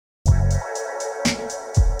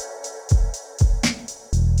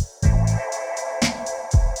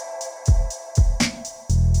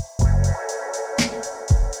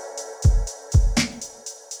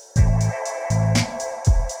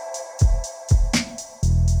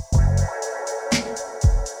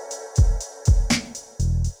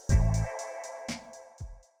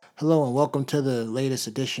Hello and welcome to the latest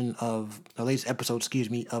episode, of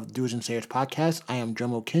Doers and Sayers podcast. I am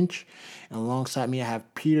Drummo Kinch, and alongside me I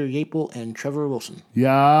have Peter Yapel and Trevor Wilson.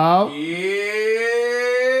 Yeah.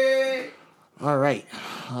 All right,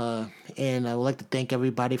 and I would like to thank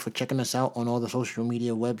everybody for checking us out on all the social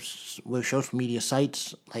media social media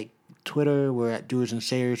sites like Twitter. We're at Doers and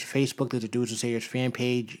Sayers. Facebook, there's a Doers and Sayers fan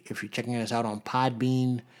page. If you're checking us out on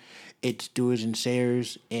Podbean, it's Doers and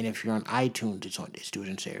Sayers, and if you're on iTunes, it's Doers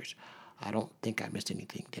and Sayers. I don't think I missed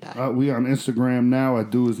anything, did I? We on Instagram now at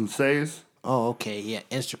Doers and Sayers. Oh, okay, yeah,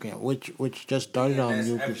 Instagram, which just started on that's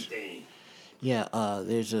you. everything. Yeah,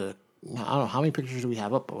 there's I don't know how many pictures do we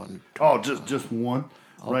have up on. Oh, just one.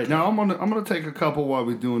 Okay. Right now, I'm gonna take a couple while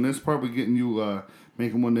we're doing this. Probably getting you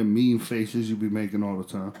making one of them mean faces you be making all the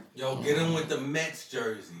time. Yo, get him with the Mets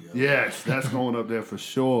jersey. Yo. Yes, that's going up there for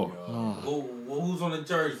sure. Who's on the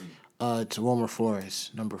jersey? It's Wilmer Flores,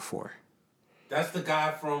 number 4. That's the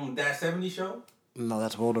guy from That 70 Show? No,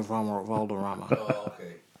 that's Valderrama. Oh,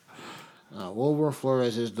 okay. Wilmer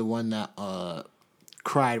Flores is the one that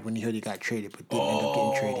cried when he heard he got traded, but didn't end up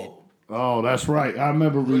getting traded. Oh, that's right. I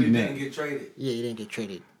remember reading that. He didn't get traded. Yeah, he didn't get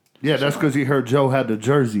traded. Yeah, that's because he heard Joe had the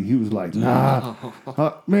jersey. He was like, nah.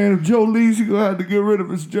 Man, if Joe leaves, you're going to have to get rid of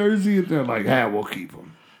his jersey. And they're like, we'll keep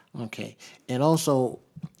him. Okay. And also,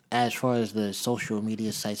 as far as the social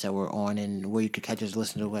media sites that we're on and where you could catch us,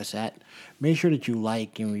 listen to us at, make sure that you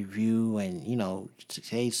like and review and,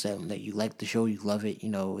 say something that you like the show, you love it.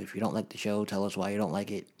 If you don't like the show, tell us why you don't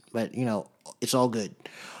like it. But, it's all good.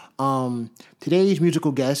 Today's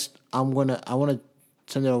musical guest, I want to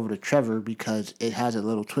send it over to Trevor because it has a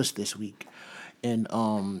little twist this week. And,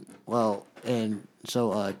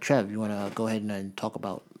 so Trev, you want to go ahead and talk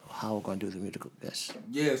about how we're going to do the musical guest?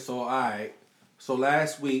 Yeah, so all right. So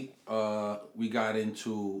last week, we got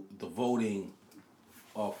into the voting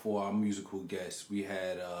for our musical guests. We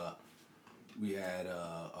had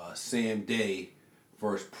Sam Day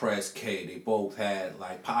versus Press K. They both had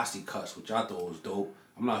like posse cuts, which I thought was dope.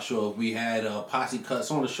 I'm not sure if we had posse cuts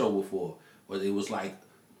on the show before, but it was like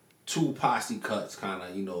 2 posse cuts, kind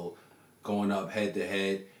of going up head to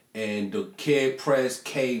head, and the kid Press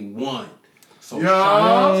K won. So shout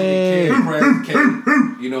out to the kid Press K.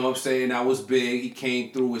 You know what I'm saying? That was big. He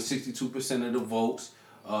came through with 62% of the votes.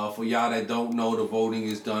 For y'all that don't know, the voting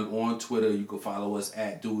is done on Twitter. You can follow us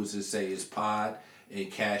at Doers and Sayers Pod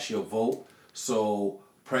and cast your vote. So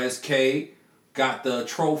Press K got the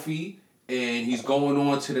trophy, and he's going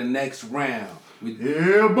on to the next round.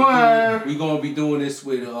 Yeah, boy. We're going to be doing this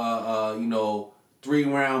with,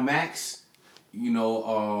 3-round max.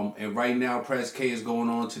 And right now Press K is going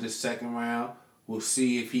on to the second round. We'll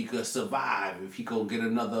see if he could survive, if he could get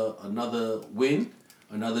another win,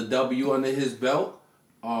 another W under his belt.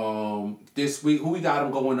 This week, who we got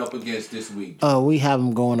him going up against this week? We have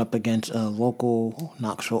him going up against a local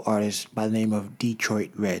Knoxville artist by the name of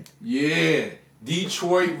Detroit Red. Yeah,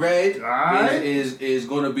 Detroit Red is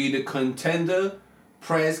going to be the contender.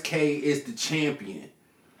 Press K is the champion.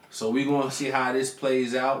 So we're going to see how this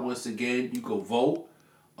plays out. Once again, you can vote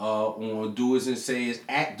on Doers and Sayers,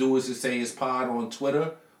 at Doers and Sayers Pod on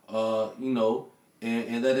Twitter,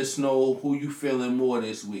 and let us know who you feeling more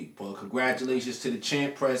this week. But congratulations to the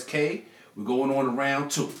champ, Press K. We're going on to round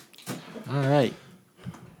 2. All right.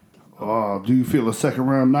 Do you feel a second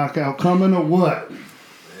round knockout coming or what?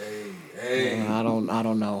 Hey. I don't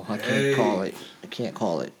know. I can't call it.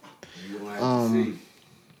 You're going to have to see.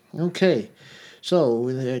 Okay. So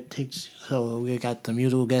we got the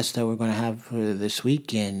musical guests that we're going to have for this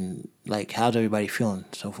week, and how's everybody feeling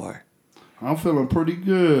so far? I'm feeling pretty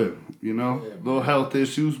good, little health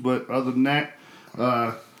issues, but other than that,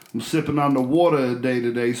 I'm sipping on the water a day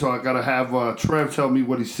today, so I got to have Trev tell me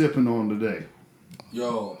what he's sipping on today.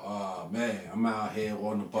 Yo, man, I'm out here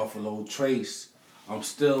on the Buffalo Trace. I'm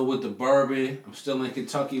still with the bourbon. I'm still in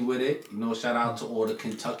Kentucky with it. Shout out to all the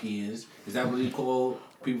Kentuckians. Is that what you call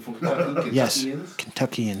people from Kentucky? Yes,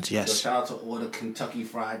 Kentuckians, yes. So shout out to all the Kentucky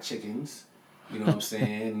Fried Chickens. You know what I'm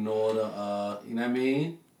saying? And all the, you know what I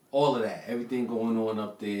mean? All of that. Everything going on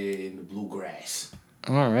up there in the bluegrass.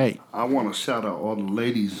 All right. I want to shout out all the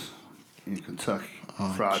ladies in Kentucky.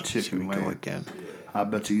 Fried chicken land. Again. Yeah. I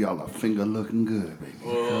bet you y'all are finger looking good, baby.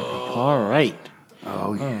 All right.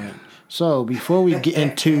 Oh, yeah. All right. So before we get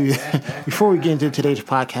into today's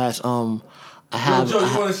podcast, I have. Joe,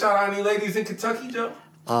 you want to shout out any ladies in Kentucky, Joe?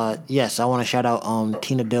 Yes, I want to shout out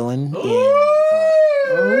Tina Dillon. And, All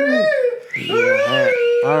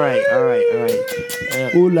right.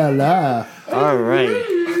 Ooh la la. All right.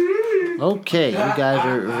 Okay, you guys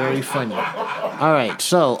are very funny. All right,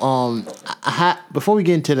 so before we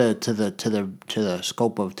get into the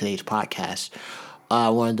scope of today's podcast, I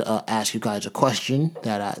wanted to ask you guys a question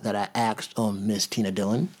that I asked Miss Tina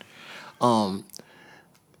Dillon. The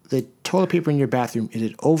toilet paper in your bathroom, is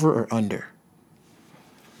it over or under?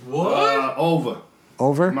 What? Over.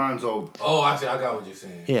 Over? Mine's over. Oh, I see. I got what you're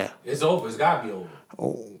saying. Yeah. It's over. It's got to be over.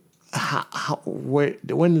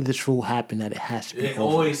 When did this rule happen that it has to be It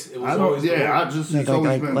over? was always over. I just it's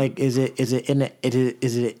always been. Is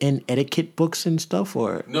it in etiquette books and stuff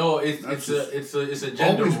or? No, it's a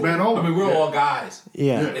gender always rule. been over. I mean, we're all guys.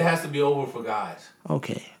 Yeah. It has to be over for guys.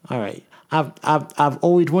 Okay, all right. I've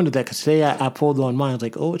always wondered that because today I pulled on mine. I was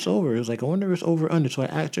like, oh, it's over. It was like, I wonder if it's over or under. So I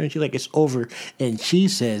asked her, and she's like, it's over. And she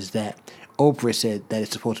says that Oprah said that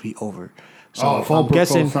it's supposed to be over. So if Oprah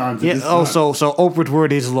co-signs it, yeah. it's Oh, not. so Oprah's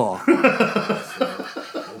word is law.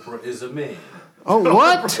 Oprah is a man. Oh,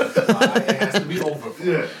 what? It has to be over.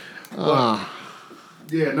 Yeah.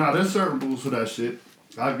 There's certain rules for that shit.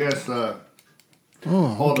 I guess all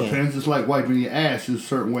depends. It's like wiping your ass. There's a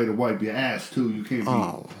certain way to wipe your ass too. You can't be.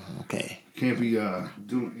 Oh, okay. Can't be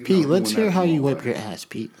doing. Pete, let's doing hear that how you wrong wipe way. your ass,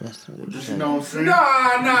 Pete. You know what I'm saying?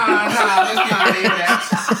 Nah. Let's not hear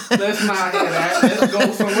that. Let's not hear that. Let's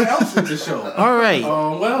go somewhere else with the show. All right.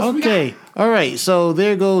 What else we got? Okay. All right. So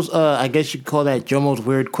there goes. I guess you could call that Jomo's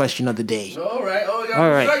weird question of the day. All right. Oh, y'all All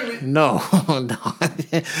right. segment. No.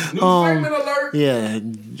 New segment alert. Yeah,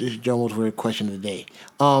 just Jomo's weird question of the day.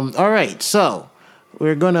 All right. So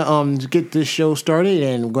we're gonna get this show started,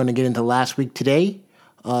 and we're gonna get into last week today.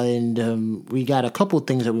 And we got a couple of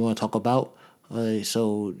things that we want to talk about.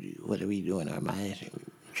 So what are we doing?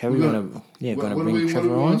 Trevor, gonna bring Trevor what do we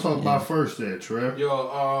on. want to talk about first there, Trev?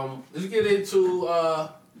 Yo, let's get into,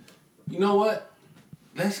 you know what?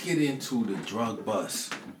 Let's get into the drug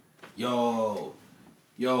bust. Yo,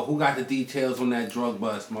 who got the details on that drug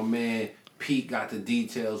bust? My man Pete got the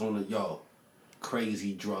details on the,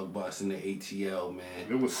 crazy drug bust in the ATL, man.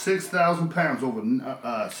 It was 6,000 pounds over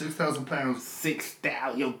 6,000 pounds.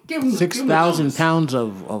 6,000. Yo, give him 6,000 pounds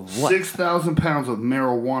of what? 6,000 pounds of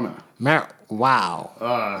marijuana.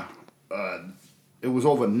 Wow. It was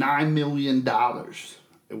over $9 million.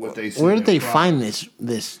 What they said. Where did they find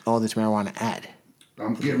all this marijuana at?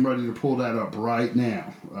 I'm getting ready to pull that up right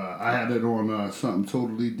now. I had it on something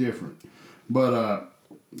totally different, but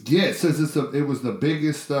it says it was the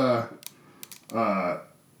biggest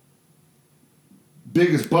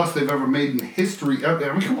bust they've ever made in history. I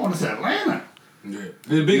mean, come on, it's Atlanta. Yeah.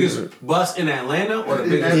 The biggest bust in Atlanta or the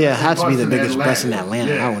biggest? Yeah, it has to be the biggest Atlanta. bust in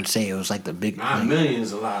Atlanta. Yeah. I wouldn't say it was like the big. 9 million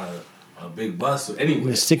is a lot of a big bust.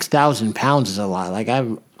 Anyway, 6,000 pounds is a lot.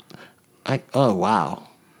 Oh wow.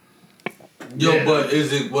 Yo, Yeah. but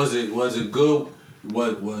was it good?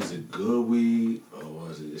 What was it? Good weed or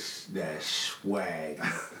was it that swag?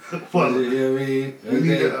 Was it, you know what I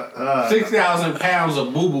mean? 6,000 pounds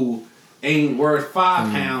of boo boo ain't worth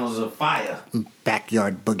 5 pounds of fire.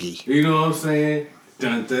 Backyard boogie. You know what I'm saying?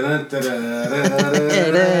 Dun, dun, dun, dun, dun, dun,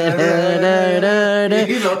 dun,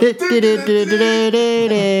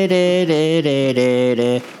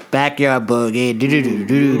 dun. Backyard boogie.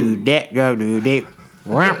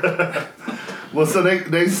 Well, so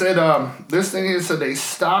they said this thing here said they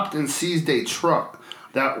stopped and seized a truck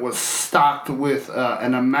that was stocked with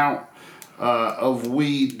an amount of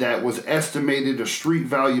weed that was estimated a street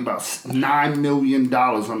value about $9 million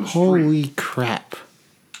on the street. Holy crap!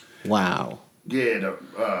 Wow. Yeah,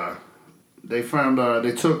 they found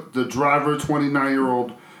they took the driver,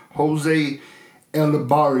 29-year-old Jose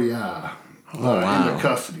Elibarria, into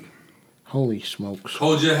custody. Holy smokes!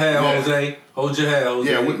 Hold your head, Jose. Hold your head, Jose.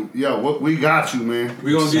 Yeah, we got you, man.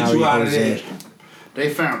 We gonna get you out of there.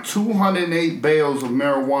 They found 208 bales of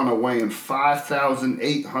marijuana weighing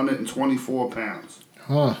 5,824 pounds.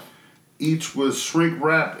 Huh. Each was shrink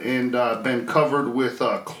wrapped and been covered with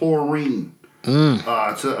chlorine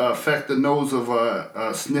to affect the nose of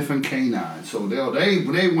a sniffing canine. So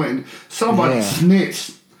they went. Somebody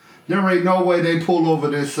snitched. There ain't no way they pulled over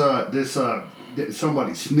this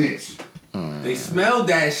somebody snitched. They smelled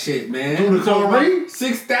that shit, man. Through the chlorine?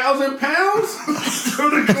 6,000 pounds?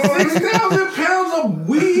 6,000 pounds of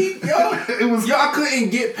weed, yo. Yo, I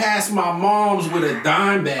couldn't get past my mom's with a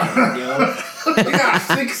dime bag, yo. They got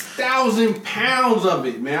 6,000 pounds of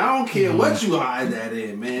it, man. I don't care what you hide that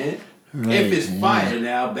in, man. Right, if it's fire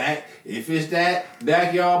now, if it's that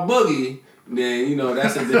backyard boogie, then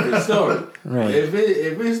that's a different story. Right. If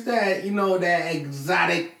it's that that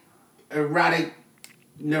exotic, erotic,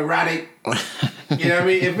 neurotic, you know what I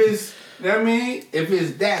mean? If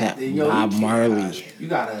it's that, then Bob Marley. You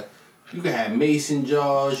can have mason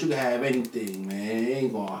jars, you can have anything, man. It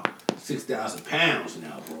ain't going 6,000 pounds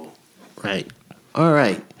now, bro. Right. All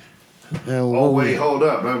right. Wait, hold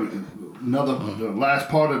up. The last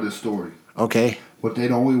part of this story. Okay. what they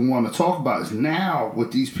don't even want to talk about is now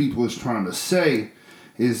what these people is trying to say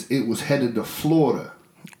is it was headed to Florida.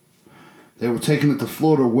 They were taking it to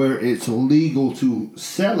Florida where it's illegal to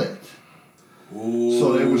sell it. Ooh.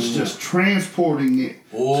 So they was just transporting it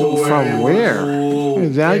From where?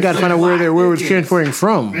 Now you got to find out where it was transporting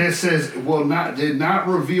from. It says, did not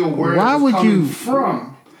reveal where Why it was would coming you-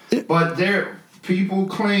 from. But people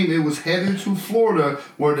claim it was headed to Florida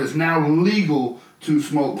where it is now legal to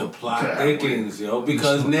smoke. The plot thickens, yo.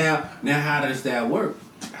 Because now how does that work?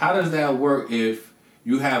 How does that work if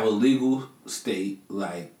you have a legal state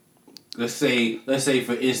like, let's say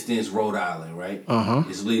for instance Rhode Island, right?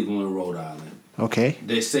 It's legal in Rhode Island. Okay.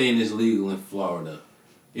 They're saying it's legal in Florida.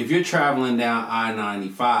 If you're traveling down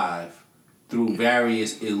I-95 through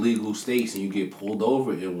various illegal states and you get pulled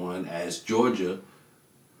over in one, as Georgia,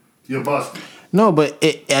 You're busted. No, but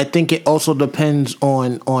I think it also depends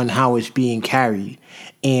on how it's being carried,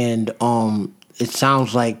 and it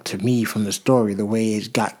sounds like to me from the story the way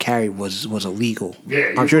it got carried was illegal.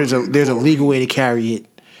 Yeah, I'm sure there's a legal way to carry it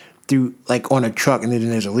through, like on a truck, and then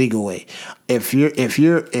there's a legal way. If you're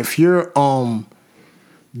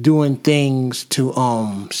doing things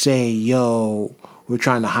to say, yo, we're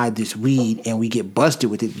trying to hide this weed and we get busted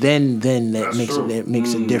with it, then that makes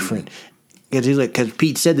it different. Because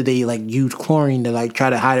Pete said that they like use chlorine to like try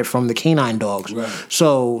to hide it from the canine dogs. Right.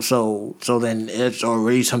 So then it's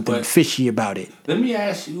already something fishy about it. Let me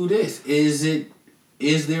ask you this: is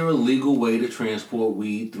there a legal way to transport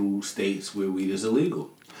weed through states where weed is illegal?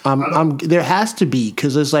 There has to be,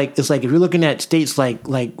 because it's like if you're looking at states like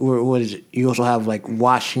what is it? You also have like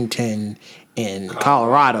Washington and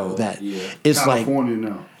Colorado that it's California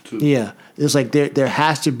now too. Yeah, it's like there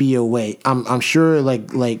has to be a way. I'm sure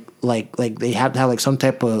like they have to have like some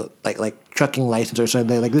type of like trucking license or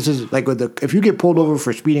something. Like this is like if you get pulled over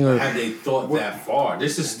for speeding or have they thought that far?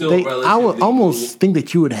 This is still relatively. I would almost think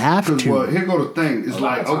that you would have to. Well, here go the thing. It's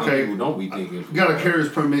like, okay, people don't be thinking. you got a carrier's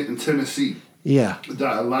permit in Tennessee. Yeah.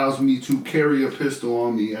 That allows me to carry a pistol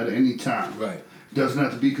on me at any time. Right. Doesn't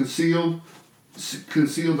have to be concealed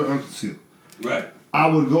or unconcealed. Right. I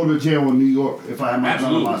would go to jail in New York if I had my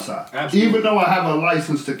gun on my side. Absolutely. Even though I have a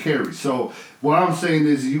license to carry. So what I'm saying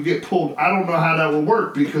is you get pulled. I don't know how that will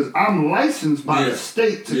work because I'm licensed by the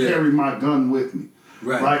state to carry my gun with me.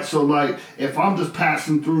 Right. So like if I'm just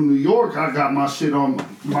passing through New York, I got my shit on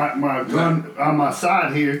my gun on my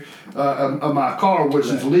side here of my car, which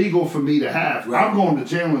is legal for me to have. Right. I'm going to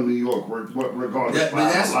jail in New York regardless.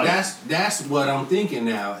 That's what I'm thinking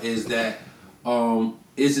now is that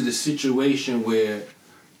is it a situation where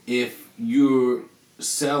if you're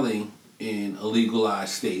selling in a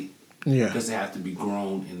legalized state, does it have to be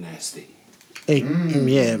grown in that state? Yeah,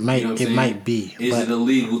 it might. You know it might be. Is it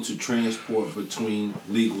illegal to transport between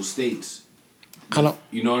legal states? I don't.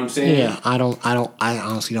 You know what I'm saying? Yeah, I don't. I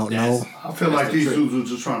honestly don't know. I feel like these dudes were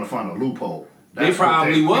just trying to find a loophole. They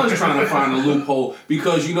probably was trying to find a loophole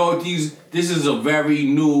because you know this is a very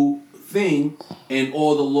new thing, and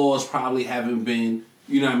all the laws probably haven't been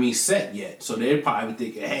set yet. So they're probably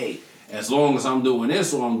thinking, hey, as long as I'm doing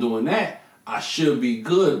this or I'm doing that, I should be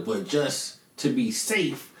good. But just to be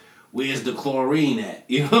safe. Where's the chlorine at?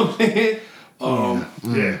 You know what I'm saying?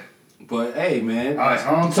 Yeah. But hey, man. All right,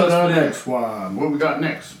 on to the next one. What we got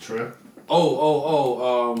next, Trev?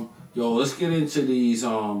 Yo, let's get into these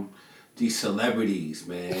celebrities,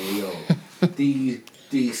 man. Yo,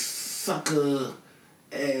 these sucker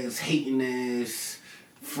ass, hating ass,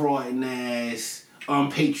 frauding ass,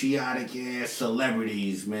 unpatriotic ass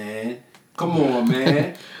celebrities, man. Come on,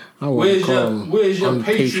 man. Where's your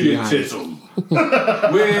patriotism?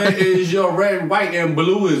 Where is your red, white, and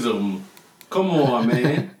blueism? Come on,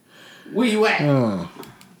 man. Where you at?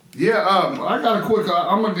 Yeah, I got a quick.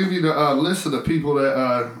 I'm gonna give you the list of the people that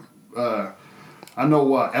I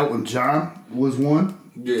know. Elton John was one.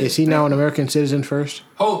 Yeah. Is he now an American citizen first?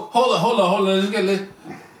 Hold on. Let's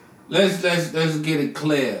get it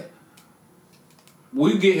clear.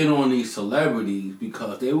 We're getting on these celebrities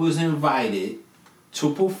because they was invited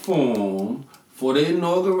to perform for the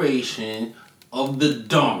inauguration of the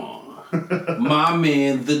Don. My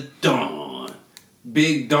man, the Don.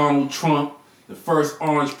 Big Donald Trump, the first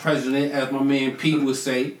orange president, as my man Pete would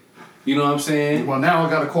say. You know what I'm saying? Well, now I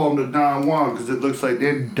got to call him the Don Juan because it looks like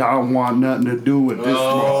they don't want nothing to do with this.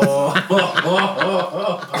 Oh,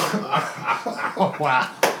 wow.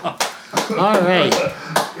 All right.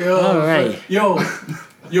 All right. Yo,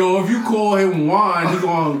 if you call him Juan, he's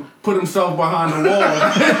going to put himself behind the wall.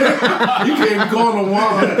 You can't call him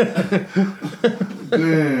Juan.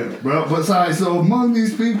 Yeah, bro. But sorry, so among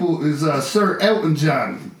these people is Sir Elton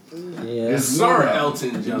John. Yeah. Sir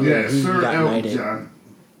Elton John. Yeah, Sir Elton John.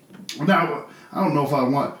 Now, I don't know if I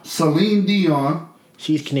want Celine Dion.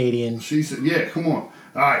 She's Canadian. She said, "Yeah, come on."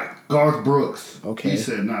 All right, Garth Brooks. Okay. He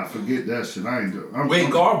said, "Nah, forget that shit. I ain't doing." Wait,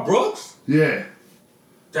 Garth Brooks? Yeah.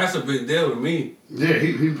 That's a big deal to me. Yeah,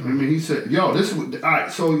 he said, "Yo, this is all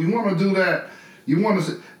right." So you want to do that? You want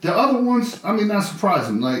to the other ones? I mean, not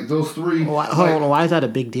surprising. Like those three. Hold on, why is that a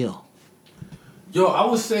big deal? Yo, I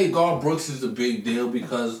would say Garth Brooks is a big deal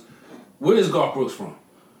because where is Garth Brooks from?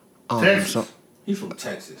 Texas. He's from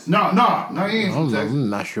Texas. No, he ain't from Texas. I'm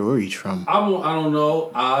not sure where he's from. I don't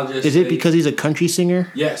know. I'll just. Is it because he's a country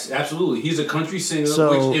singer? Yes, absolutely. He's a country singer,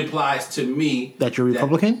 So, which implies to me that you're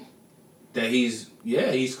Republican. That he's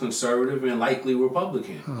conservative and likely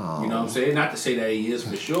Republican. Oh. You know what I'm saying? Not to say that he is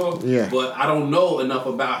for sure. Yeah. But I don't know enough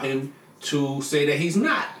about him to say that he's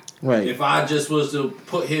not. Right. If I just was to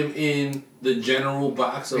put him in the general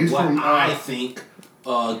box of He's what from, I think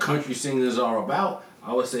country singers are about,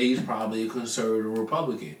 I would say he's probably a conservative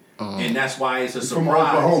Republican. And that's why it's a surprise.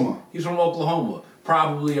 From Oklahoma. He's from Oklahoma.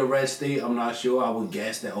 Probably a red state. I'm not sure. I would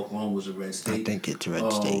guess that Oklahoma was a red state. I think it's a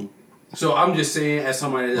red state. So I'm just saying, as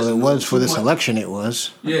somebody that doesn't Well, it was know for too this much- election. It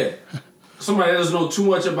was. Yeah, somebody that doesn't know too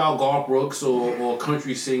much about Garth Brooks or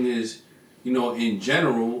country singers, you know, in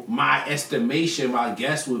general. My estimation, my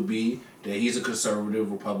guess would be that he's a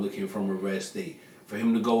conservative Republican from a red state. For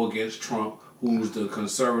him to go against Trump, who's the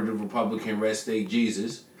conservative Republican red state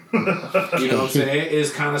Jesus, you know what I'm saying,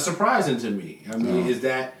 is kind of surprising to me. I mean,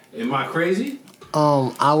 am I crazy?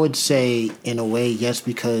 I would say in a way yes,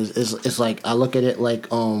 because it's like I look at it like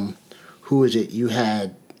who is it? You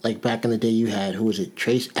had like back in the day you had who was it?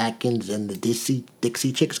 Trace Atkins and the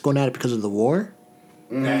Dixie Chicks going at it because of the war.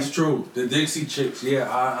 That's true. The Dixie Chicks.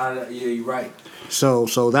 Yeah, yeah, you're right. So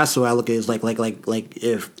that's the way I look at it. It's like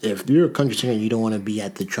if you're a country singer and you don't want to be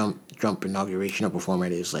at the Trump inauguration or perform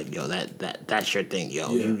at it, it's like, yo, that's your thing, yo.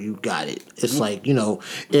 Yeah. You got it. It's like, you know,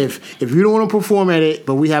 if you don't want to perform at it,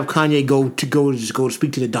 but we have Kanye go to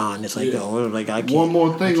speak to the Don, it's like, yo, like I can't. One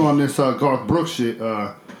more thing on this Garth Brooks shit.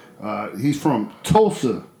 He's from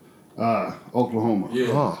Tulsa, Oklahoma.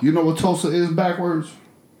 Yeah. You know what Tulsa is backwards?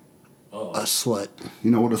 A slut.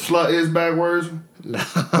 You know what a slut is backwards?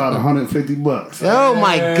 About $150. Oh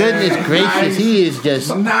my goodness gracious! Nice. He is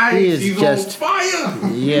just Nice. He is He's just on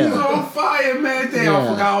fire. Yeah. He's on fire, man. Damn, Yeah. I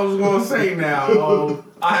forgot what I was gonna say now.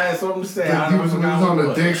 I had something to say. He was on the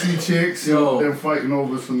what. Dixie Chicks. Yo. They're fighting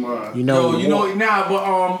over some. you know But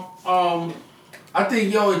I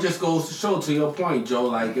think it just goes to show, to your point, Joe.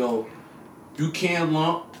 Like you can't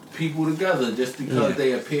lump people together just because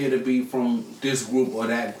they appear to be from this group or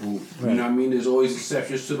that group. Right. You know what I mean? There's always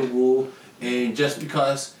exceptions to the rule, and just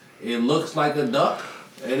because it looks like a duck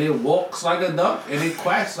and it walks like a duck and it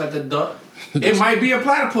quacks like a duck, it might be a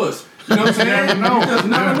platypus. You know what I'm saying? You just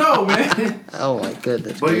never know, man. Oh my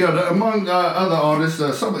goodness. But among other artists,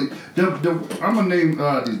 I'm gonna name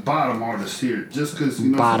these bottom artists here, just because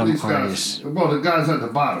Bottom some of these artists. guys. Well, the guys at the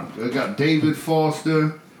bottom. They got David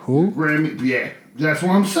Foster. Who? Grammy. Yeah, that's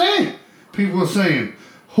what I'm saying. People are saying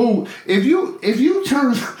who. If you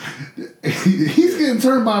turn, he's getting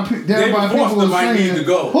turned by down David by people Foster who are might saying need to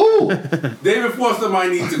go. who. David Foster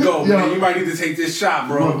might need to go, Yo. man. You might need to take this shot,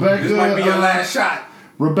 bro. Rebecca, This might be your last shot.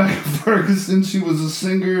 Rebecca Ferguson. She was a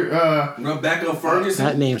singer. Rebecca Ferguson.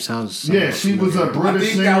 That name sounds. Yeah, she was a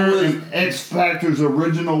British think that singer was- and X Factor's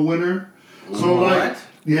original winner. So What?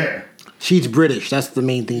 yeah. She's British. That's the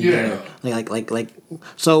main thing. Yeah. Like.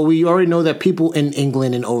 So we already know that people in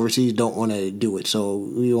England and overseas don't want to do it. So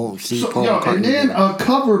we won't see Paul McCartney. And then do that. a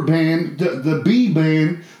cover band, the B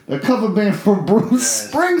band, the cover band for Bruce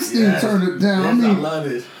Springsteen turned it down. Yes, I I mean, love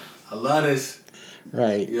this.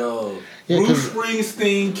 Right. Yo, Yeah, Bruce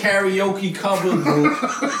Springsteen karaoke cover group.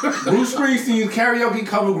 Bruce Springsteen's karaoke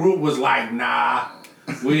cover group was like, nah,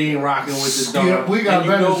 we ain't rocking with the dog. Yeah, we got And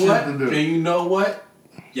you better know shit what? to do. And you know what?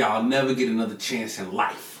 Y'all never get another chance in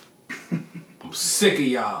life. I'm sick of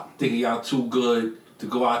y'all thinking y'all too good to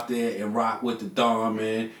go out there and rock with the Dawn,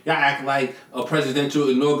 man. Y'all act like a presidential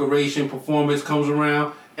inauguration performance comes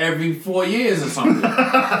around every 4 years or something.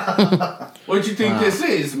 What you think this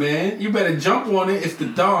is, man? You better jump on it. It's the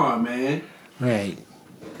Dawn, man. Right.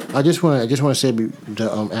 I just want to say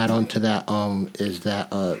to add on to that is that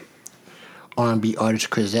R&B artist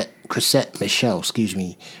Chrisette Michelle,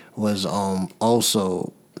 was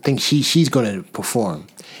also, I think she's going to perform,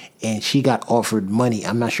 and she got offered money.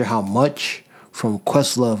 I'm not sure how much from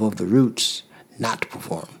Questlove of the Roots not to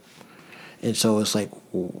perform, and so it's like,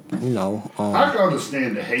 I can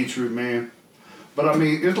understand the hatred, man. But I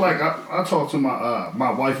mean, it's like I talked to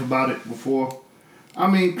my wife about it before. I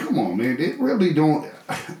mean, come on, man. It really don't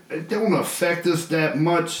affect us that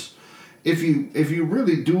much. if you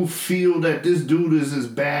really do feel that this dude is as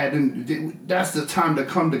bad, and that's the time to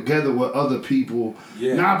come together with other people,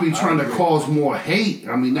 not be trying to cause more hate.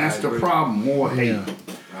 I mean, that's the problem, more hate.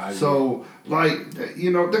 Yeah. So, like,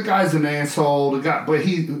 the guy's an asshole. The guy, but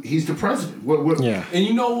he's the president. Yeah. And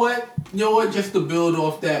you know what? Just to build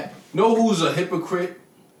off that, who's a hypocrite?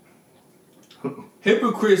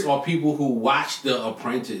 Hypocrites are people who watch The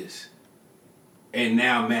Apprentice and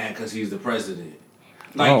now mad because he's the president.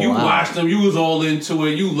 Like, watched him, you was all into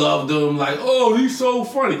it, you loved him, like, oh, he's so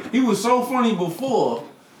funny. He was so funny before,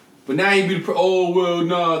 but now he be,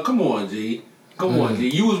 nah, come on, G. Come on, G.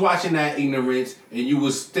 You was watching that ignorance, and you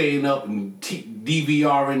was staying up and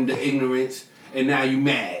DVRing the ignorance, and now you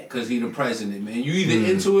mad because he the president, man. You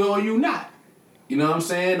either into it or you not. You know what I'm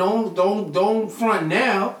saying? Don't front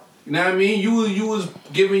now. You know what I mean? You was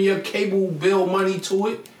giving your cable bill money to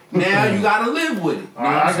it. Now you gotta live with it. You know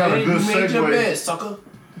I got a good segue. You made your segue. bed, sucker.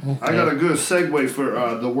 Okay. I got a good segue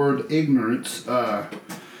for the word ignorance.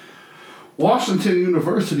 Washington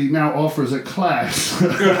University now offers a class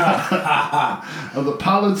of the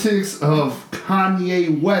politics of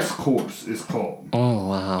Kanye West course. It's called. Oh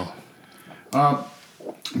wow!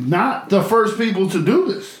 Not the first people to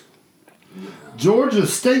do this. Georgia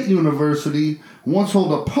State University once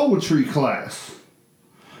held a poetry class.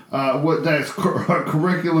 That's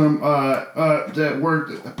curriculum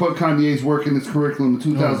that put Kanye's work in his curriculum in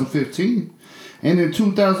 2015, and in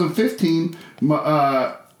 2015,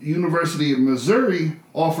 University of Missouri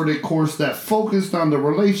offered a course that focused on the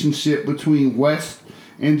relationship between West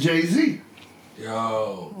and Jay-Z.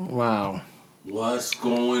 Yo, Wow! what's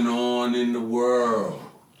going on in the world?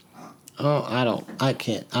 Oh, I don't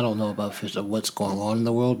know about what's going on in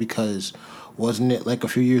the world, because wasn't it like a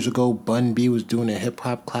few years ago Bun B was doing a hip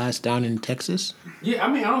hop class down in Texas? Yeah,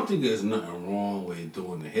 I mean, I don't think there's nothing wrong with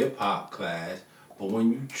doing the hip hop class, but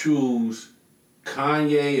when you choose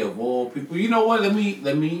Kanye of all people, you know what? Let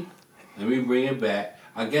me bring it back.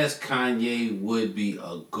 I guess Kanye would be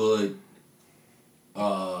a good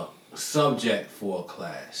subject for a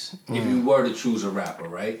class if you were to choose a rapper,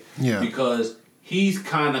 right? Yeah. Because he's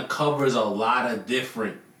kind of covers a lot of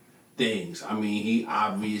different things. I mean, he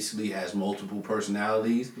obviously has multiple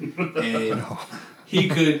personalities, and he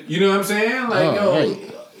could, you know what I'm saying? Like,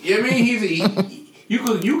 right. I mean,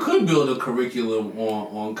 you could build a curriculum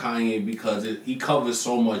on Kanye because he covers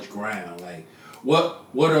so much ground. Like,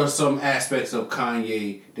 what are some aspects of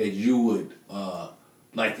Kanye that you would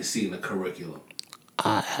like to see in the curriculum?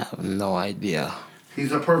 I have no idea.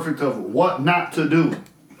 He's a perfect of what not to do.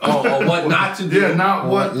 Oh, what not to do? Yeah,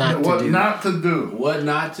 What not to do. What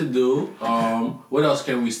not to do. What else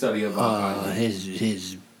can we study about Kanye?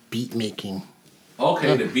 His beat making.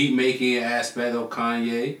 Okay, the beat making aspect of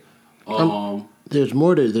Kanye. There's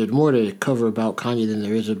more to cover about Kanye than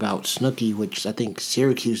there is about Snooki, which I think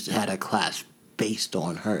Syracuse had a class based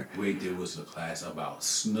on her. Wait, there was a class about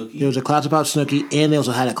Snooki? There was a class about Snooki, and they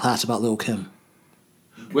also had a class about Lil Kim.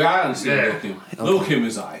 Well, I understand Lil Kim. Okay. Lil Kim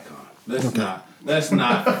is an icon. Let's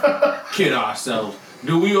not kid ourselves.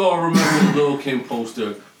 Do we all remember the Lil Kim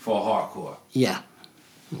poster for Hardcore? Yeah.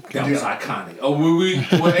 That was iconic. Or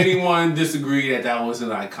would anyone disagree that was an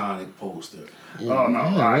iconic poster? Oh no,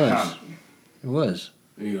 iconic. It was.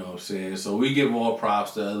 You know what I'm saying? So we give all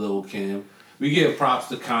props to Lil Kim. We give props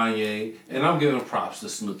to Kanye, and I'm giving props to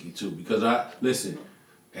Snooki too, because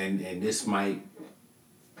and this might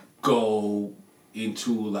go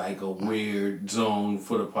into like a weird zone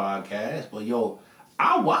for the podcast, but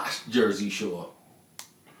I watched Jersey Shore.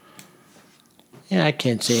 Yeah, I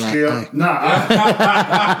can't say I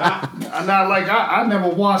never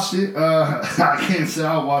watched it. I can't say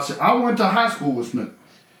I watched it. I went to high school with Snooki.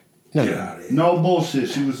 No. No bullshit.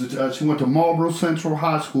 She went to Marlboro Central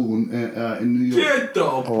High School in New York. Get the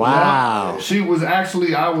Wow. She was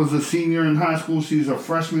actually, I was a senior in high school. She was a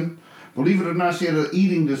freshman. Believe it or not, she had an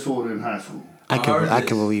eating disorder in high school. I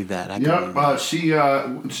can believe that.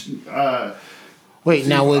 Wait,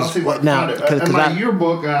 now was what now? In my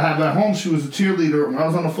yearbook I have at home. She was a cheerleader. When I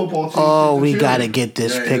was on the football team. Oh, we gotta get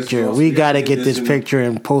this picture. We gotta get this picture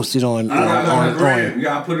and post it on. We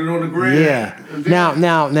gotta put it on the gram. Yeah.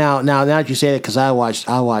 Now that you say that, because I watched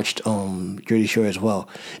Jersey Shore as well.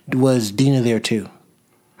 Was Dina there too?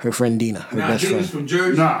 Her friend Dina, her best friend. From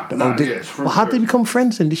Jersey. Yes. How'd they become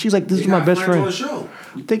friends? And she's like, "This is my best friend." On the show.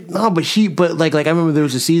 But like I remember there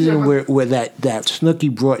was a season where that Snooki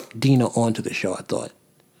brought Dina onto the show. I thought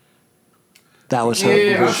that was her.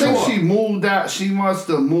 Yeah, I think she moved out. She must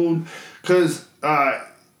have moved because,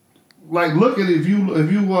 like, look at if you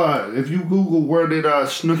Google where did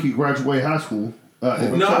Snooki graduate high school.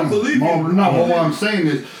 No, I believe you. No, but what I'm saying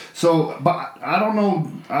is, so, but I don't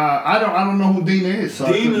know. I don't know who Dina is. So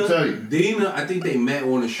I couldn't tell you. Dina, I think they met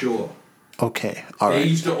on the shore. Okay, all right. They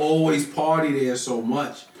used to always party there so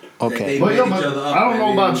much. Okay. That they met each other up. I don't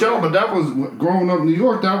know about y'all, but that was growing up in New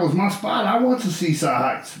York. That was my spot. I went to Seaside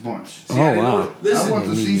Heights a bunch. See, I wow. Listen, I went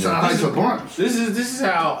to Seaside Heights a bunch. This is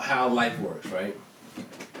how life works, right?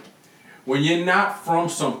 When you're not from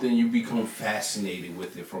something, you become fascinated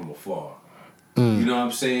with it from afar. You know what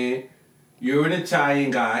I'm saying? You're an Italian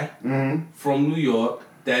guy from New York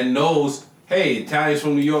that knows, hey, Italians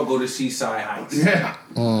from New York go to Seaside Heights. Yeah.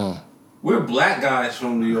 We're black guys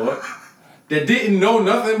from New York that didn't know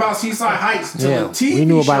nothing about Seaside Heights till the TV we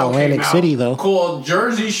knew about show Atlantic came out City, though. called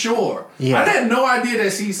Jersey Shore. Yeah. I had no idea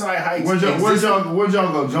that Seaside Heights Where'd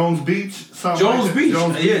y'all go? Jones Beach? Jones Beach.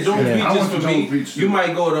 Jones Beach is for me. Beach, you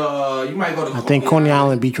might go to. I think Coney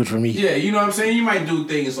Island Beach was for me. Yeah, you know what I'm saying. You might do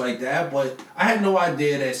things like that, but I had no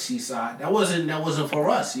idea that Seaside. That wasn't for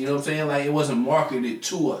us. You know what I'm saying? Like it wasn't marketed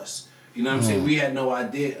to us. You know what I'm saying? We had no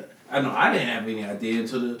idea. I know I didn't have any idea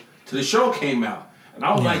until the show came out, and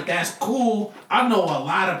I was like, "That's cool." I know a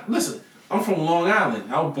lot of. Listen, I'm from Long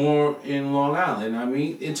Island. I was born in Long Island. I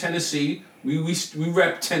mean, in Tennessee. We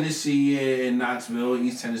rep Tennessee and Knoxville,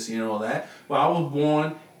 East Tennessee and all that. But I was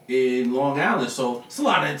born in Long Island, so it's a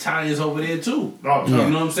lot of Italians over there too. Oh, you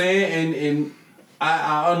know what I'm saying? And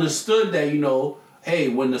I understood that, hey,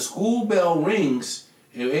 when the school bell rings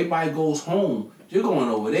and everybody goes home, you're going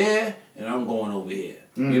over there and I'm going over here.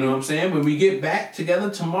 You know what I'm saying? When we get back together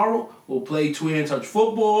tomorrow, we'll play two-hand touch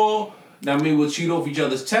football. We'll cheat off each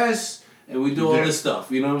other's tests and we do all this stuff.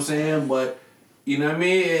 You know what I'm saying? But you know what I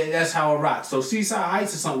mean? That's how it rocks. So Seaside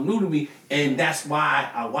Heights is something new to me, and that's why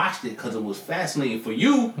I watched it, because it was fascinating. For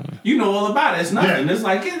you, you know all about it. It's nothing. Yeah. It's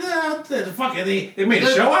like, they made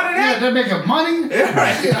a show out of that? Yeah, they're making money? Yeah,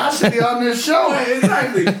 right. Yeah, I should be on this show. Right,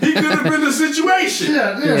 exactly. He could have been the situation.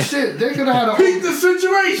 Yeah, shit. They could have had Peep the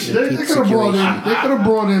situation. They could have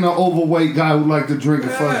brought in an overweight guy who liked to drink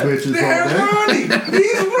and fuck bitches all day. Ronnie.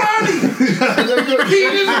 He's Ronnie. He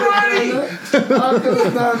is Ronnie. I could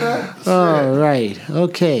have done that. All right.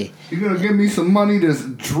 Okay. You're gonna give me some money to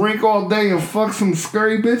drink all day and fuck some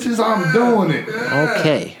scary bitches? I'm doing it.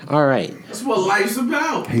 Okay. All right. That's what life's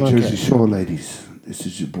about. Hey, Jersey Shore ladies, this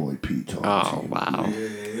is your boy Pete talking to you. Wow.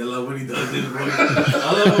 Yeah, I love when he does this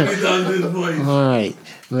voice. All right.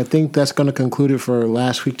 And I think that's going to conclude it for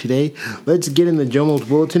last week today. Let's get in the Jomo's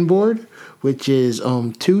bulletin board, which is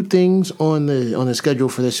two things on the schedule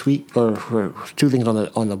for this week, or for two things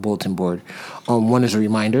on the bulletin board. One is a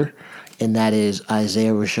reminder, and that is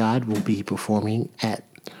Isaiah Rashad will be performing at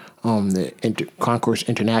the Concourse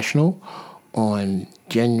International on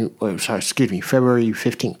February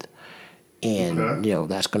 15th. And,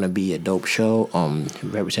 that's going to be a dope show.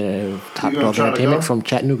 Representative Top Dog Entertainment from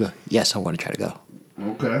Chattanooga. Yes, I'm going to try to go.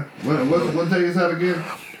 Okay. What day is that again?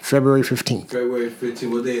 February 15th. February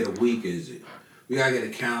 15th. What day of the week is it? We got to get a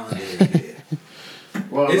calendar there.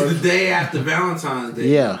 It's the day after Valentine's Day.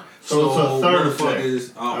 Yeah. So it's a Thursday.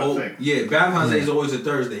 Valentine's Day is always a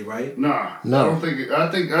Thursday, right? Nah. No. I don't think. I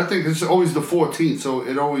think it's always the 14th. So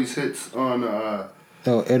it always hits on.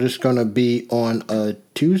 No, it is going to be on a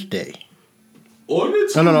Tuesday. On a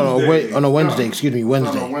Tuesday? No. Wait, on a Wednesday. Excuse me,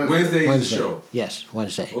 Wednesday. Wednesday is the show. Yes,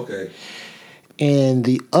 Wednesday. Okay. And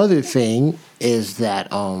the other thing is that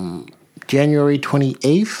January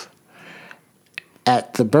 28th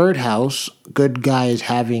at the Birdhouse, Good Guy is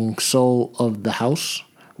having Soul of the House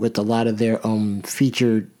with a lot of their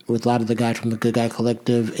featured, with a lot of the guys from the Good Guy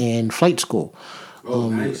Collective and Flight School.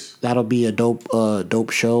 Nice. That'll be a dope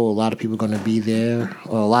show. A lot of people are going to be there.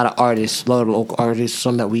 A lot of artists, a lot of local artists,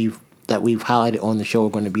 some that we've highlighted on the show are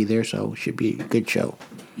going to be there. So it should be a good show.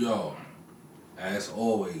 Yo, as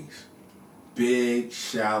always, big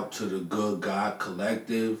shout to the Good Guy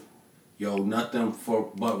Collective. Yo, nothing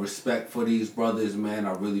but respect for these brothers, man.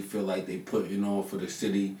 I really feel like they putting on for the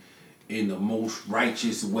city in the most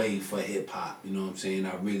righteous way for hip hop. You know what I'm saying?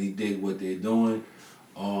 I really dig what they're doing.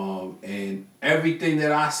 And everything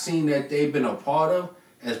that I've seen that they've been a part of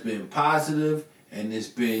has been positive, and it's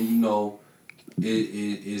been,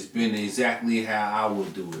 it's been exactly how I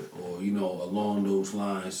would do it, or, along those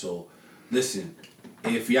lines. So, listen,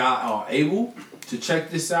 if y'all are able to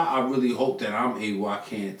check this out, I really hope that I'm able. I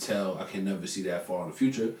can't tell. I can never see that far in the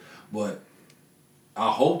future, but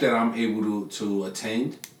I hope that I'm able to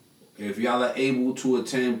attend. If y'all are able to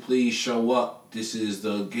attend, please show up. This is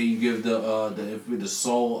can you give the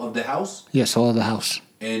Soul of the House? Yeah, Soul of the House.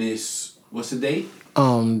 And it's, what's the date?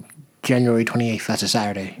 January 28th. That's a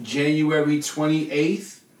Saturday. January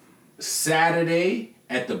 28th, Saturday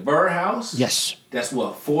at the Bird House. Yes. That's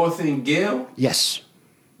what, 4th and Gill? Yes.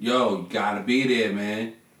 Yo, you gotta be there,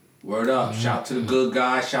 man. Word up. Shout to the good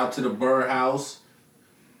guys. Shout to the Bird House.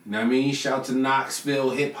 You know what I mean? Shout to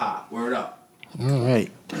Knoxville hip hop. Word up. All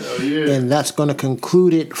right. Hell yeah. And that's going to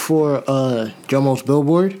conclude it for Jomo's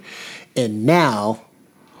Billboard. And now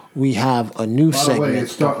we have a new By the segment. way, it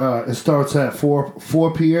starts at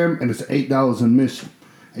 4 p.m. and it's $8 admission.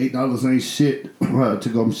 $8 ain't shit to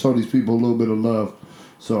go show these people a little bit of love.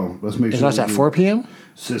 So let's make It sure. starts at 4 p.m.?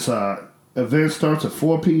 Since event starts at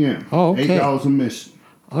 4 p.m. Oh, okay. $8 admission.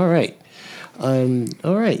 All right.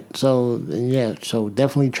 All right. So, yeah. So,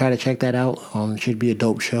 definitely try to check that out. It should be a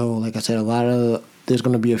dope show. Like I said, there's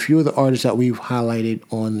going to be a few of the artists that we've highlighted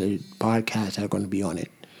on the podcast that are going to be on it.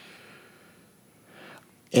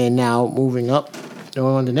 And now, moving up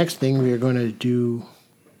on the next thing, we are going to do...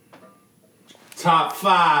 Top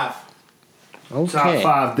 5. Okay. Top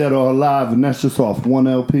 5 Dead or Alive, and that's just off one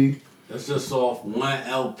LP. That's just off one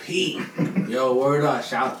LP. Yo, word up.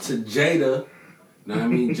 Shout out to Jada. Know what I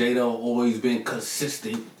mean? Jada always been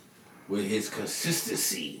consistent with his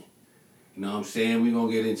consistency. You know what I'm saying? We're going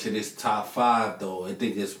to get into this top 5, though. I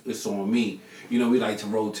think it's on me. You know, we like to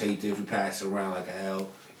rotate this. We pass it around like a L.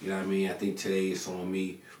 You know what I mean? I think today it's on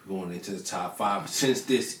me. We're going into the top 5. Since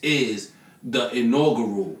this is the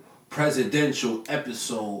inaugural presidential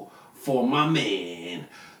episode for my man,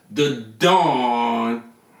 the Don,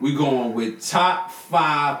 we going with top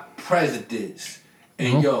 5 presidents.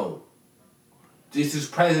 And yo, this is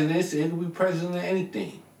presidents, and it can be president of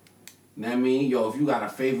anything. You know what I mean? Yo, if you got a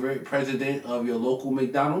favorite president of your local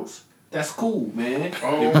McDonald's, that's cool, man.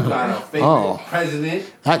 Oh. If you got a favorite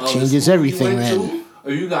president, that of the changes school everything, you went man. to,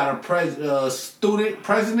 or you got a student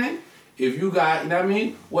president, if you got, you know what I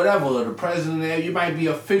mean? Whatever, the president there, you might be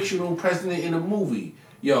a fictional president in a movie.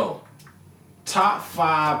 Yo, top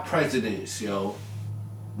 5 presidents, yo.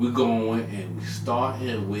 We're going and we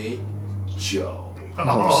starting with Joe.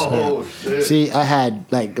 Oh, shit. See, I had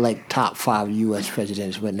like top 5 U.S.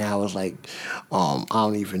 presidents, but now it's like, I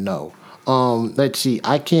don't even know. Let's see.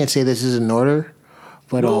 I can't say this is in order,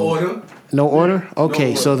 but No order. No order.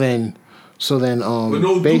 Okay, order. so then, But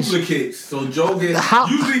no duplicates. So Joe gets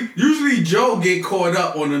usually Joe get caught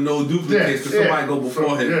up on the no duplicates because somebody go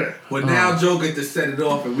before him. Yeah. But now Joe get to set it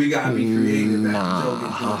off, and we gotta be creative.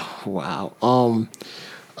 Wow.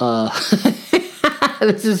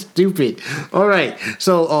 This is stupid. All right.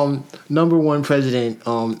 So, number 1 president.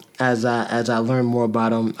 As I learned more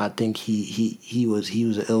about him, I think he was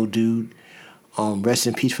an ill dude. Rest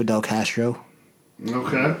in peace, Fidel Castro.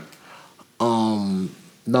 Okay.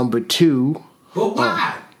 Number 2. But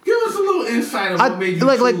why? Give us a little insight of what made you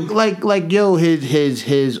choose.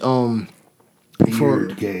 His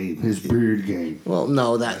His beard game. Well,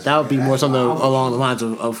 no, that would be more something along the lines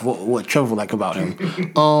of what Trevor like about him.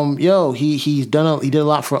 He did a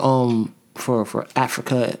lot for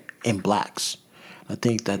Africa and blacks. I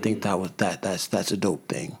think that's a dope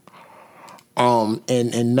thing.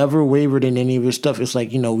 And never wavered in any of his stuff. It's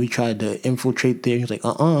like, we tried to infiltrate there. He's like,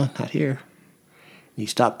 not here. He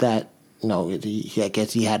stopped that. I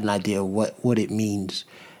guess he had an idea of what it means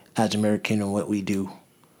as American and what we do.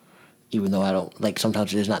 Even though I don't like,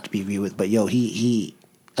 sometimes it is not to be agreed with. But I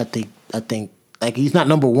think like he's not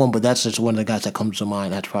number 1, but that's just one of the guys that comes to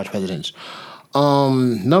mind as far as presidents.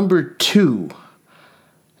 Number 2.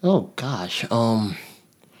 Oh gosh. I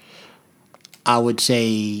would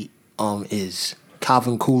say is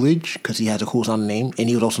Calvin Coolidge, because he has a cool sounding name, and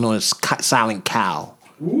he was also known as Silent Cal.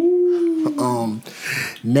 Ooh.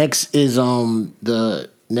 Next is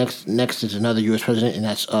next is another U.S. president, and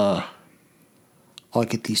that's I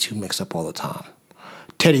get these two mixed up all the time.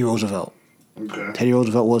 Teddy Roosevelt. Okay. Teddy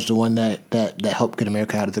Roosevelt was the one that helped get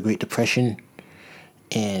America out of the Great Depression,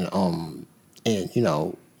 and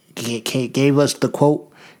gave us the quote: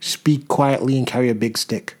 "Speak quietly and carry a big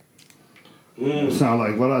stick." Sound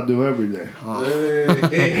like what I do every day.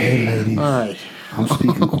 Hey, ladies. All right. I'm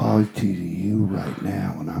speaking quietly to you right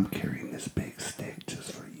now, and I'm carrying this big stick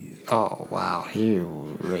just for you. Oh wow! Here,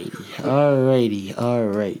 alrighty, all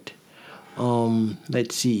right.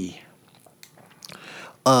 Let's see.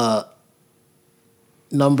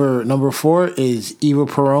 Number 4 is Eva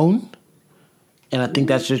Peron, and I think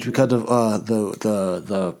that's just because of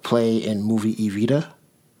the play and movie Evita.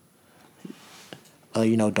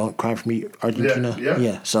 Don't Cry for Me, Argentina.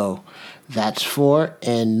 Yeah. So that's 4,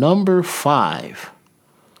 and number 5.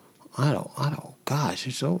 I don't. Gosh,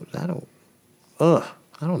 it's so I don't. I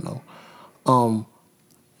don't know.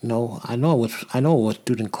 No, I know I was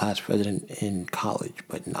student class president in college,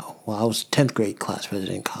 but no. Well, I was 10th grade class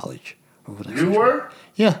president in college. You were?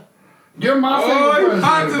 Yeah. You're my favorite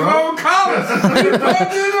president, bro.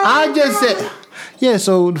 I just said, yeah.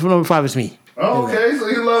 So number 5 is me. Okay, so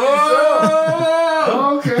you love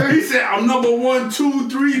yourself. Okay. He said, I'm number 1, 2,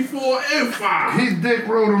 3, 4, and 5. He dick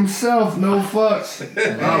wrote himself, no fucks.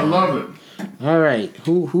 I love it. All right,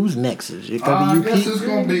 who's next? Is it I gonna be you, guess Pete? it's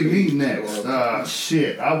gonna be me next.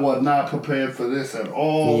 Shit, I was not prepared for this at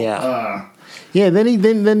all. Yeah. Yeah, then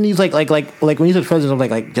he's like when he said president,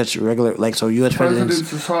 like just regular, like, so U.S. presidents.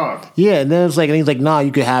 Presidents is hard. Yeah, and then it's like, and he's like, nah,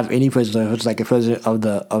 you could have any president. If it's like a president of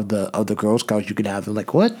the Girl Scouts, you could have them.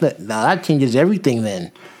 Like, what? Now that changes everything.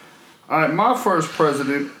 Then. All right, my first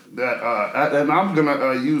president that, and I'm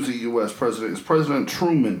gonna use a U.S. president, is President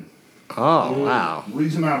Truman. Oh wow! The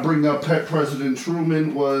reason I bring up President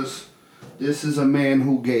Truman was this is a man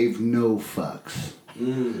who gave no fucks.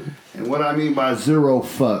 And what I mean by 0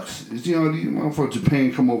 fucks is, for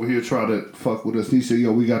Japan come over here try to fuck with us. And he said,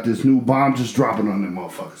 yo, we got this new bomb, just drop it on them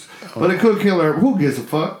motherfuckers. But it could kill her. Who gives a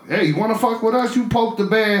fuck? Hey, you want to fuck with us? You poked the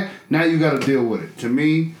bear. Now you got to deal with it. To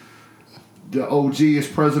me, the OG is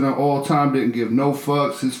president of all time. Didn't give no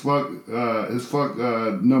fucks. His fuck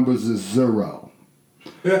numbers is 0.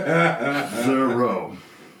 0.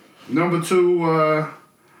 Number 2,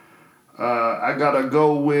 I gotta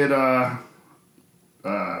go with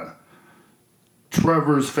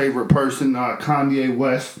Trevor's favorite person, Kanye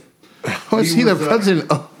West. Was he the president?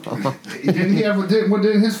 Didn't he ever?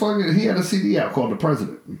 He had a CD out called The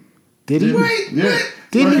President. Did he? Yeah.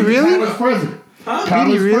 Did he really? College president. Huh? College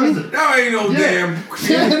Did he really? president. That ain't no damn.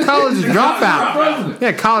 Yeah, college dropout. President.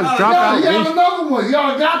 Yeah, college Y'all dropout. have another one.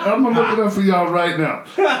 Y'all got it. I'm going to look it up for y'all right now.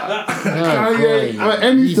 Kanye, boy.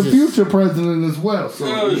 and he's the Jesus. future president as well. So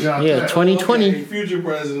we got Yeah, that. 2020. Okay, future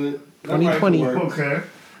president. 2020. Okay.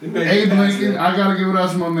 Abe Lincoln. I got to give it out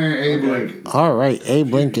to my man Abe Lincoln. All right,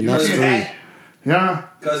 Abe Lincoln. That's 3. Yeah?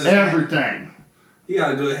 'Cause Everything. You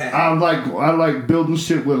gotta do it. I like building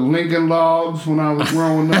shit with Lincoln logs when I was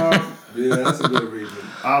growing up. Yeah, that's a good reason.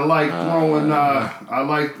 I like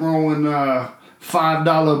throwing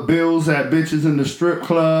 $5 bills at bitches in the strip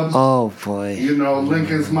club. Oh boy.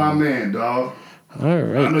 Lincoln's my man, dog. All I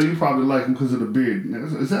know right. you probably like him because of the beard.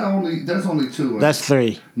 Is that only? That's only 2. That's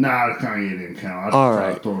 3. Nah, Kanye didn't count. I just All tried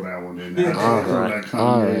right. to throw that one in there. All Throw right. that Kanye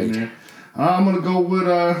All in right. there. I'm gonna go with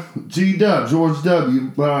George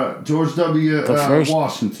W. first?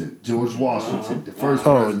 Washington. George Washington, the first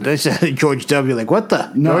Oh, president. they said George W. Like, what the?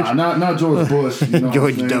 No, George? not George Bush. You know what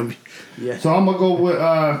George I'm saying? W. Yeah. So I'm gonna go with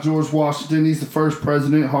George Washington. He's the first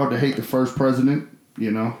president. Hard to hate the first president.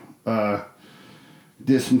 Did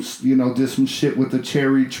some shit with the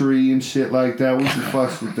cherry tree and shit like that. We can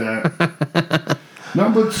fuss with that.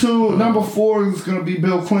 Number 4 is gonna be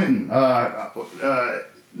Bill Clinton.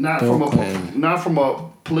 Not from a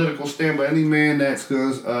political stand, but any man that's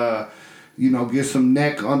gonna get some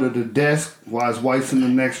neck under the desk while his wife's in the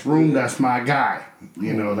next room. That's my guy.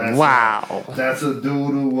 That's Wow. That's a dude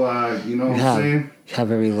who what I'm saying. Have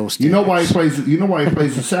very low standards. You know why he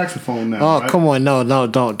plays the saxophone now? Oh, right? come on. No,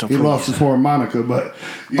 don't. He lost his harmonica, but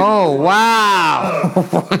Oh, wow.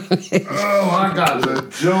 I got the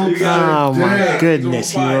joke. Oh, my today.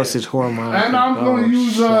 goodness. He lost his hormone. And I'm going to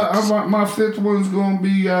use shucks. my 5th one's going to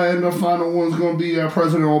be and the final one's going to be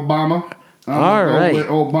President Obama. I'm All gonna right. go with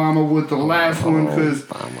Obama with the last one because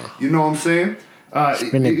you know what I'm saying. It's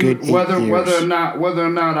been a good 8 whether years. or not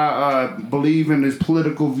I believe in his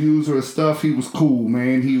political views or his stuff, he was cool,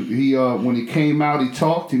 man. He when he came out, he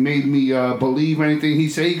talked. He made me believe anything he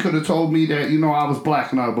said. He could have told me that I was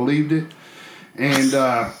black and I believed it. And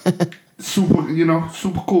super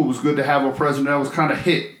cool. It was good to have a president that was kind of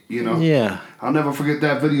hit. Yeah. I'll never forget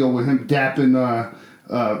that video with him dapping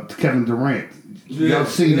Kevin Durant. Y'all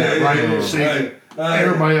seen that, right? Shaking.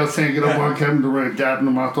 Everybody else saying get up on Kevin Durant, dapping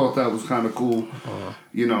him. I thought that was kind of cool.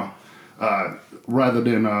 Rather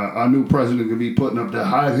than our new president could be putting up the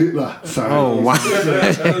Heil Hitler sign. Oh, wow.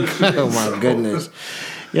 Oh, my goodness.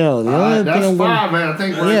 Yo, the only That's thing I'm 5, gonna... man. I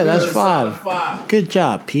think Yeah, that's 5. Good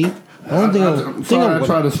job, Pete. The only thing I'm sorry I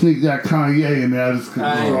tried to sneak that Kanye in there. I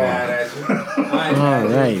ain't mad at you. All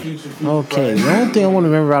right. Okay. The only thing I want to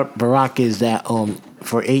remember about Barack is that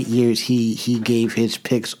for 8 years he gave his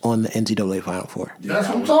picks on the NCAA Final Four. That's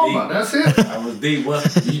what I'm talking about. That's it. I was deep. What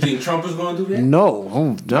you think Trump is going to do that? No, I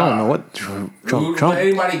don't know what Trump.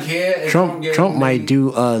 Anybody care? If Trump might do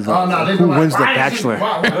who wins the Bachelor.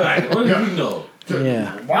 What do you know?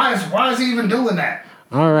 Yeah. Why is he even doing that?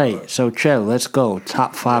 All right. So Trev, let's go.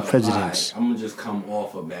 Top 5 presidents. I'm gonna just come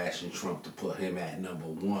off of bashing Trump to put him at number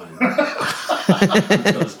 1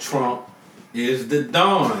 because Trump is the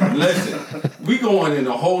Don. Listen, we going in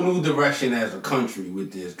a whole new direction as a country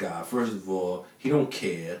with this guy. First of all, he don't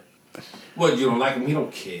care. What, you don't like him? He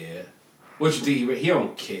don't care. What you think? He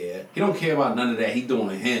don't care. He don't care about none of that. He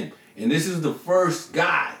doing him. And this is the first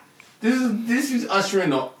guy. This is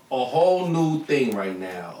ushering a whole new thing right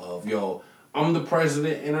now of, yo, I'm the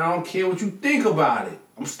president and I don't care what you think about it.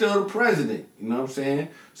 I'm still the president. You know what I'm saying?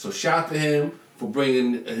 So shout to him for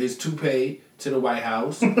bringing his toupee to the White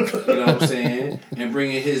House. You know what I'm saying? And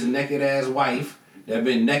bringing his naked ass wife that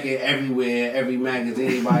been naked everywhere, every magazine.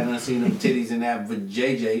 Anybody done seen them titties in that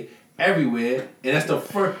vajayjay everywhere. And that's the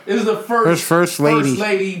first. This is the first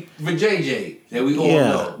lady vajayjay that we all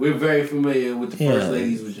know. We're very familiar with the first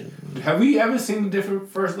lady's vagina. Have we ever seen the different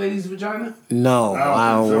first lady's vagina? No,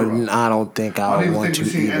 I don't think I would want to. I don't think we've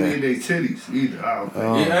seen any of their titties either. I don't think. You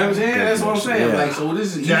know what I'm saying? That's what I'm saying. Yeah. Like, so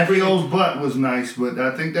this is Jackie O's butt was nice, but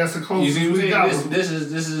I think that's the closest we got.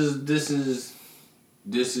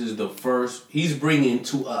 This is the first. He's bringing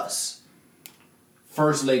to us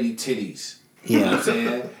first lady titties. Yeah. You know what I'm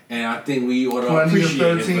saying? And I think we ought to appreciate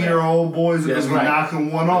it. 13-year-old boys are going to be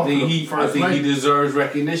knocking one off. I think he deserves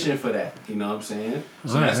recognition for that. You know what I'm saying?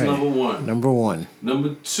 So that's number one. Number one.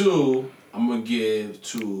 Number two, I'm going to give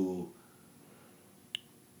to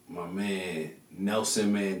my man,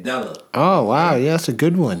 Nelson Mandela. Oh, wow. Yeah, that's a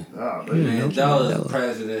good one. Mandela is the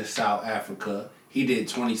president of South Africa. He did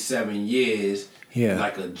 27 years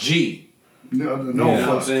like a G. No, you know what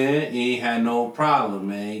I'm saying? He ain't had no problem,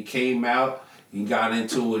 man. He came out, he got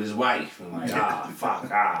into it with his wife, and like, shit.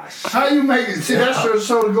 How you make it? See, that's your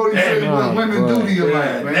show to go to say what women do to your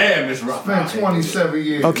life, man. Damn, it's rough. Spent 27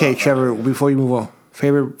 years. Okay, Trevor, before you move on,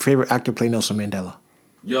 favorite actor play Nelson Mandela?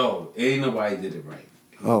 Yo, ain't nobody did it right.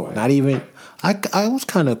 Not even. I was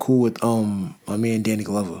kind of cool with my man Danny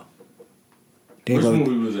Glover. Which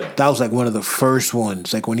movie was that? That was like one of the first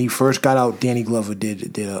ones. Like when he first got out, Danny Glover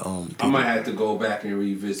did I might have to go back and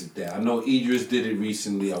revisit that. I know Idris did it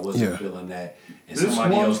recently. I wasn't feeling that. And this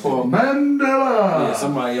one's for Mandela. Yeah,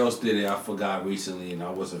 somebody else did it. I forgot recently, and I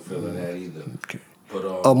wasn't feeling that either. Okay.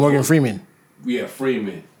 But Morgan Freeman. Yeah,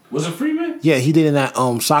 Freeman. Was it Freeman? Yeah, he did in that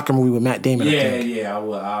soccer movie with Matt Damon. Yeah.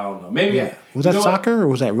 I don't know. Maybe was that soccer or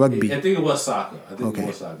was that rugby? I think it was soccer. It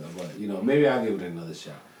was soccer. But maybe I'll give it another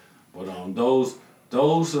shot. But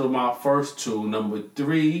those are my first two. Number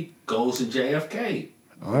 3 goes to JFK.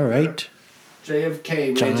 All right.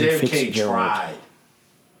 JFK, man. JFK tried.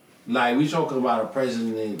 Like, we talking about a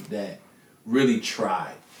president that really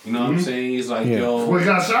tried. You know what I'm saying? He's like, yo. What he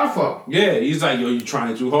got shot for? Yeah, he's like, yo, you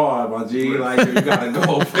trying too hard, my G. Like, you gotta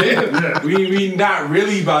go. We not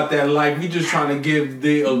really about that life. We just trying to give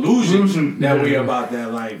the illusion that we about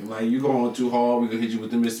that life. Like, you going too hard, we gonna hit you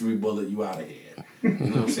with the mystery bullet, you out of here. You know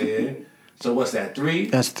what I'm saying? So what's that, 3?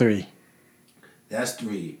 That's 3. That's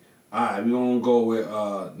 3. All right, we're going to go with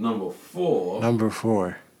number 4. Number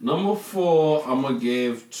 4. Number 4, I'm going to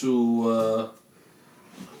give to,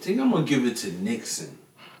 I think I'm going to give it to Nixon.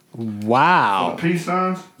 Wow. Peace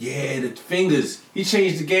signs? Yeah, the fingers. He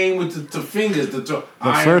changed the game with the fingers. The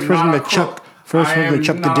first person to chuck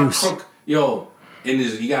the deuce. Yo, and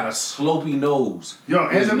he got a slopey nose. Yo,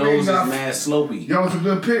 his nose is mad slopey. Yo, it's a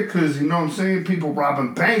good pick because, you know what I'm saying, people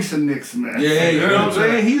robbing banks in Nixon, man. Yeah, you know what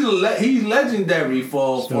I'm saying? He's legendary for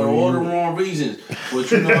all the wrong reasons.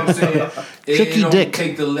 But you know what I'm saying? Tricky dick.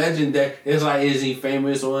 Take the legendary. It's like, is he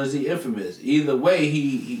famous or is he infamous? Either way,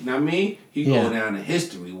 he you know what I mean? He go down in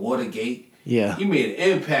history. Watergate. Yeah. He made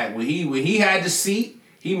an impact. When he had the seat,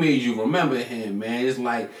 he made you remember him, man. It's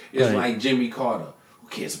like Jimmy Carter.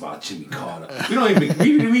 Cares about Jimmy Carter? We don't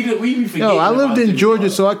even we forget. Yo, I lived in Georgia,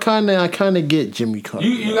 Carter. so I kind of get Jimmy Carter.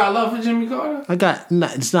 You got love for Jimmy Carter? I got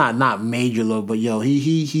it's not major love, but yo,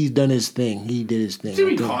 he's done his thing. He did his thing.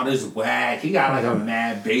 Jimmy Carter's whack. He got like a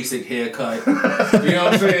mad basic haircut. You know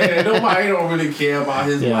what I'm saying? Nobody don't really care about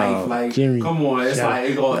his life. Like, Jimmy, come on, it's like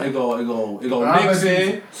it go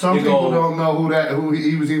Nixon. Some people don't know who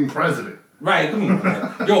he was even president. Right, come on,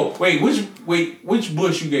 man. Yo, which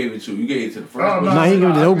Bush you gave it to? You gave it to the first Bush? No, he gave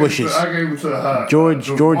it to no Bushes. I gave it to George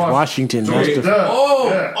Washington. Damn.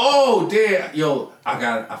 Yo,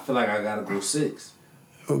 I feel like I gotta go 6.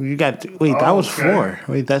 Oh, you got that was 4.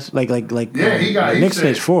 Wait, that's like Nixon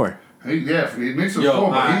is 4. Nixon's 4,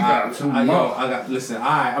 but he got 2 more. Listen, all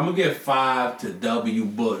right, I'm gonna give 5 to W.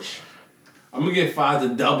 Bush. I'm gonna give 5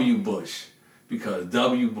 to W. Bush. Because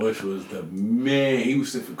W. Bush was the man. He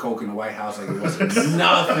was sniffing coke in the White House like it wasn't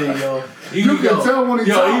nothing, yo. You can tell when he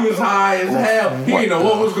talked. He was high as hell. He didn't know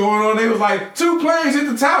what was going on. They was like, 2 planes hit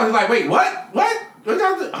the tower. He's like, wait, what?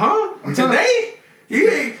 Huh? Today? He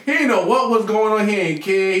didn't know what was going on. He ain't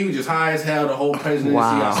care. He was just high as hell the whole presidency.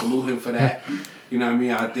 Wow. I salute him for that. You know what I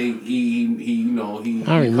mean? I think he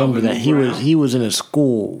I remember that he was in a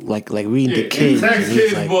school like reading to kids. He text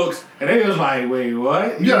kids books, and they was like, "Wait,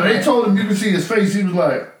 what?" Yeah, they told him you could see his face. He was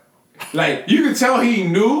like, Like, you could tell he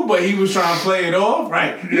knew, but he was trying to play it off,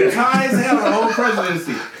 right? He was high as hell the whole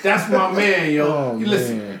presidency. That's my man, yo. Oh,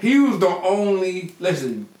 listen, he was the only,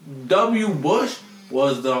 W. Bush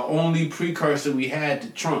was the only precursor we had to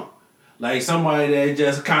Trump. Like, somebody that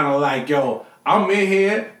just kind of like, yo, I'm in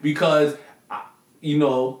here because,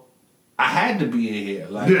 I had to be in here.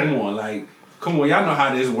 Like, come on, y'all know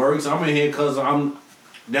how this works. I'm in here because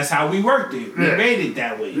that's how we worked it. We made it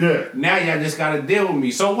that way. Yeah. Now y'all just gotta deal with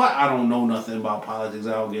me. So what? I don't know nothing about politics.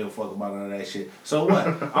 I don't give a fuck about none of that shit. So what?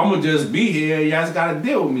 I'm gonna just be here. Y'all just gotta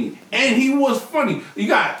deal with me. And he was funny.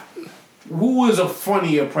 Who was a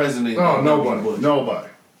funnier president than W. Bush? Nobody.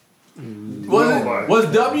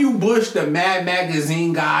 Was W. Bush the Mad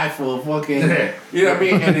Magazine guy for fucking, you know what I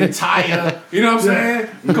mean, an entire, you know what I'm saying?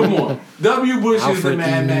 Come on. W. Bush is the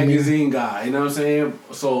Mad Magazine guy, you know what I'm saying?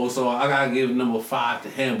 So I gotta give number 5 to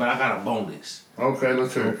him, but I got a bonus. Okay,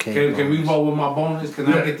 let's hear it. Okay. Can we vote with my bonus? Can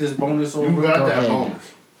I get this bonus over? You got Go that ahead.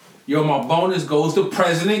 bonus. Yo, my bonus goes to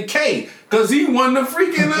President K. Because he won the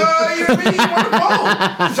freaking, you know what I mean? He won the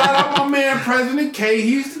vote. Shout out my man, President K.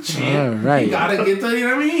 He's the champ. All right. He got to get the, you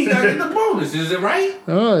know what I mean? He got to get the bonus. Is it right?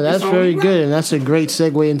 Oh, that's It's only very right. good. And that's a great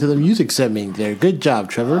segue into the music segment there. Good job,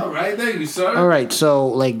 Trevor. All right. Thank you, sir. All right, so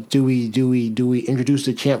like, do we introduce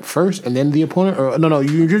the champ first and then the opponent, or no?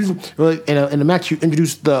 You introduce in the match. You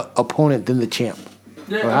introduce the opponent, then the champ.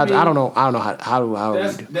 Yeah, Or I mean, I don't know how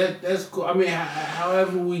we do. That's cool. I mean,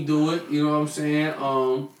 however we do it, you know what I'm saying?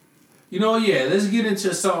 Let's get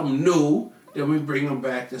into something new. Then we bring them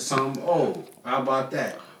back to something old. How about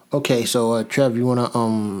that? Okay, so Trev, you wanna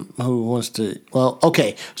who wants to? Well,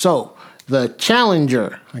 okay, so the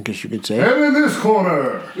challenger, I guess you could say. And in this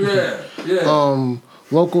corner. Yeah.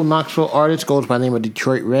 Local Knoxville artist goes by the name of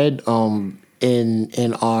Detroit Red.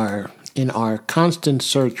 In our constant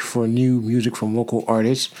search for new music from local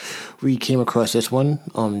artists, we came across this one.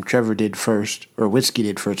 Trevor did first, or Whiskey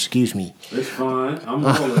did first. Excuse me. It's fine. I'm all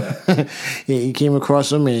of that. Yeah, he came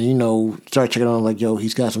across him and started checking out like, yo,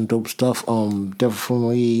 he's got some dope stuff.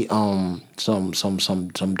 Definitely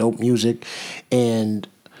some dope music, and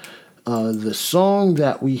the song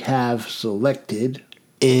that we have selected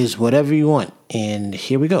is Whatever You Want, and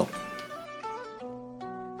here we go.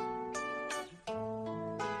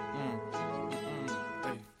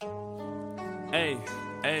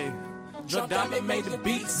 Hey, Drunk Diamond made the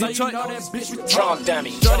beat, so Detroit, you know that bitch was Drunk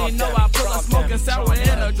Dummy. Shorty know I pull up smoking sour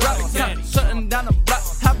in a drop top. Shutting down the block,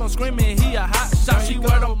 hop on screaming, he a hot shot. She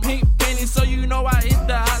wear them pink panties, so you know I hit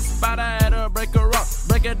the hot spot. I had her break her off,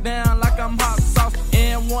 break it down like I'm hot sauce.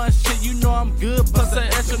 And one shit, you know I'm good, plus an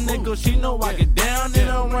extra nigga. She know I get down and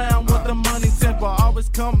around with the money temper. Always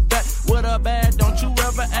come back with a bag, don't you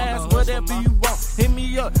ever ask whatever you want. Hit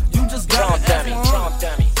me up, you just gotta Drunk Dummy. ask Drunk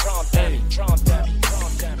Dummy. Drunk Dummy. Drunk Dummy.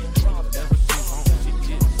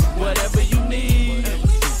 whatever you need.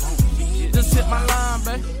 Just hit my line,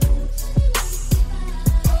 babe.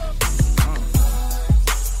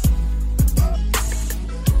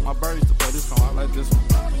 My bird used to play this song. I like this one.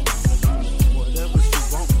 Whatever she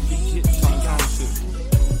want, she get some kind of shit.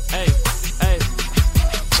 Hey.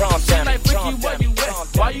 Drunk Dummy. Like, Ricky, where you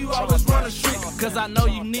at? Why you always run the street? Cause I know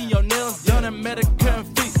you need your nails done and Medicare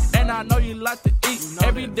feet. And I know you like to eat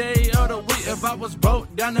every day of the week. If I was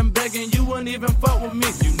broke down and begging, you wouldn't even fuck with me.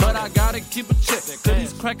 But I gotta keep a check, cause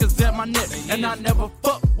these crackers at my neck. And I never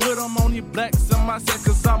fuck with them, only blacks in my set.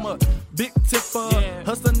 Cause I'm a big tipper,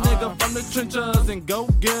 hustler nigga from the trenches and go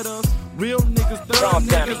getters. Real niggas, thug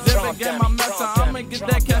niggas, every game I master. I'ma get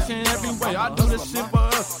that cash in every way. I do this shit for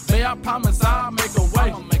us, babe, I promise I'll make a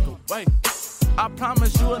way. I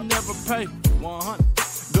promise you will never pay 100.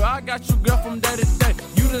 Girl, I got you, girl, from day to day.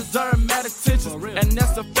 You deserve mad attention, and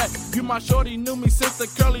that's a fact. You my shorty, knew me since the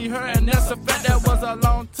curly hair, and that's a fact. That was a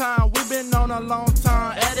long time. We been on a long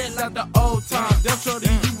time. At it like the old time. Them shorty,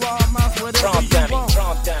 you all mine, whatever Drunk you Dummy. want.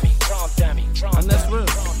 Drunk Dummy. Drunk Dummy. Drunk And that's real.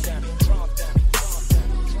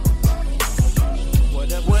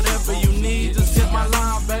 Whatever you need, just hit my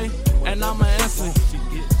line, babe, and I'ma answer.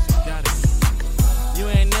 You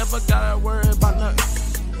ain't never gotta worry about nothing.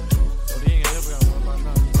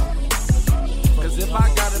 Cause if I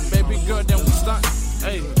got a baby girl, then we stunt.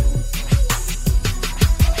 Hey.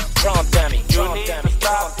 Drunk Dummy. You need to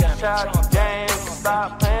stop this childish game.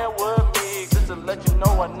 Stop playing with me. Just to let you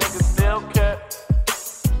know a nigga still care.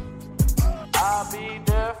 I'll be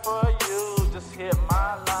there for you. Just hit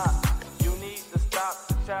my line. You need to stop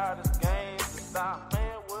the childish game. Stop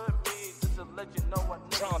playing with me. Just to let you know a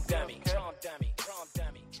nigga Drunk still Dummy. care. Drunk Dummy. Drunk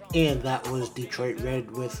Dummy. And that was Detroit Red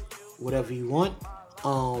with Whatever You Want.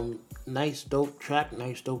 Nice dope track,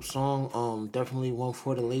 nice dope song. Definitely one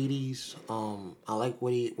for the ladies. I like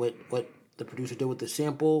what the producer did with the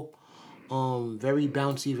sample. Very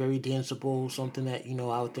bouncy, very danceable. Something that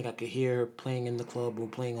I would think I could hear playing in the club or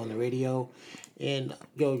playing on the radio, and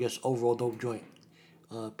just overall dope joint.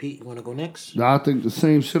 Pete, you want to go next? I think the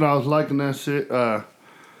same shit. I was liking that shit.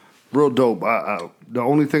 Real dope. The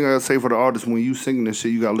only thing I gotta say for the artist, when you singing this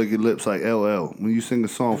shit, you gotta lick your lips like LL. When you sing a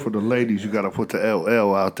song for the ladies, you gotta put the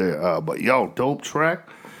LL out there. But dope track.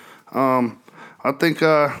 I think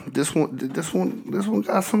this one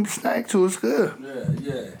got some snack to it. It's good.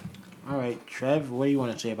 Yeah. All right, Trev, what do you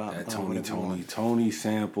want to say about That Tony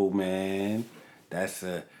sample, man? That's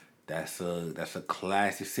a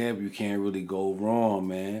classic sample. You can't really go wrong,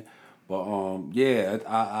 man. But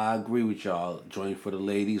I agree with y'all. Joint for the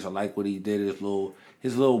ladies. I like what he did.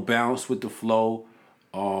 His little bounce with the flow.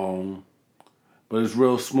 But it's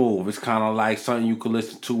real smooth. It's kind of like something you could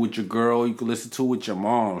listen to with your girl. You could listen to with your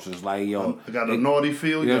mom. So it's like, I got a naughty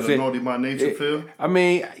feel. You got a naughty by nature feel. I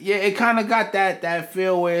mean, yeah, it kind of got that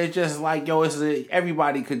feel where it's just like,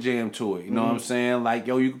 everybody could jam to it. You know what I'm saying? Like,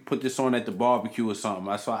 you could put this on at the barbecue or something.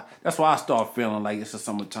 That's why I start feeling like it's a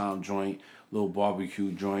summertime joint, little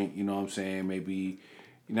barbecue joint. You know what I'm saying? Maybe,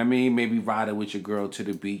 maybe ride it with your girl to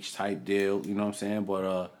the beach type deal. You know what I'm saying?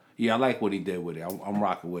 But I like what he did with it. I'm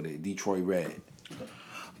rocking with it. Detroit Red.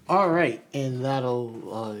 All right, and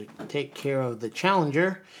that'll take care of the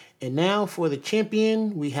challenger. And now for the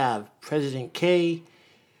champion, we have President K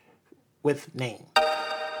with Name.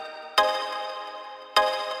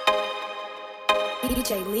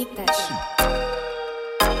 DJ leak that shit.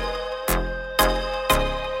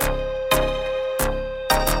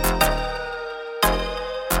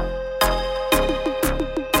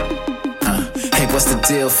 What's the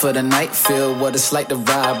deal for the night? Feel what it's like to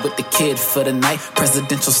ride with the kid for the night.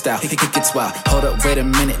 Presidential style, it gets wild. Hold up, wait a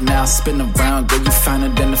minute now, spin around. Girl, you finer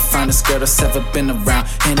than the finest girl that's ever been around.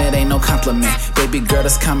 And it ain't no compliment, baby girl,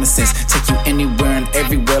 that's common sense. Take you anywhere and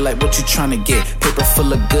everywhere like what you tryna get. Paper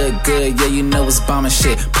full of good, yeah, you know it's bombing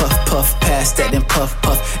shit. Puff, puff, pass that, then puff,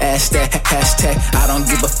 puff, ash that, hashtag. I don't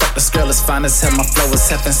give a fuck, this girl is fine as hell. My flow is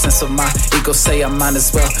heaven sense of my ego, say I might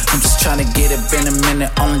as well. I'm just tryna get it, been a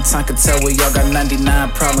minute, only time can tell we all got 99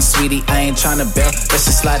 problems, sweetie, I ain't tryna bail. Let's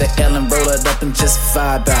just slide it L and roll it up and just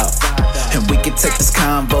vibe out. And we can take this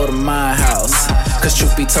convo to my house. Cause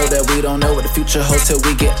truth be told that we don't know what the future holds till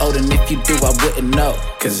we get old. And if you do, I wouldn't know.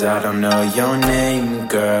 Cause I don't know your name,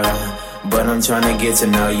 girl, but I'm tryna get to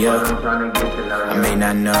know you. I may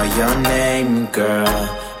not know your name, girl,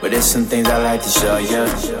 but there's some things I like to show you.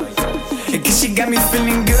 Cause you got me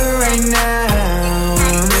feeling good right now.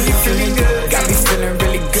 Really feeling good. Got me feeling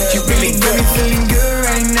really good. You really got me feeling good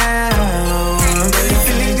right now. Really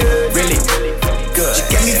feeling good. Really good. You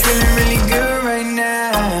got me feeling really good right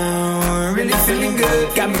now. Really feeling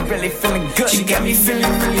good. Got me really feeling good. You got me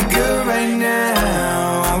feeling really good right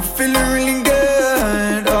now. Feeling really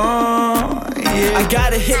good. Oh, yeah. I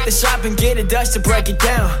gotta hit the shop and get a Dutch to break it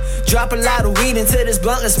down. Drop a lot of weed into this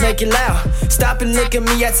blunt, let's make it loud. Stop and look at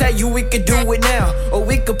me, I tell you we could do it now. Or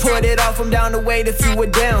we could put it off, I'm down to wait if you were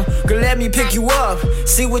down. Girl, let me pick you up,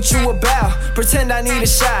 see what you about. Pretend I need a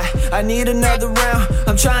shot, I need another round.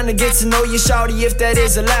 I'm trying to get to know you, shawty, if that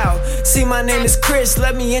is allowed. See, my name is Chris,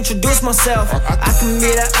 let me introduce myself. I can be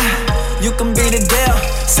the you can be the Dale.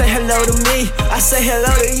 Say hello to me, I say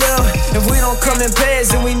hello to you. If we don't come in pairs,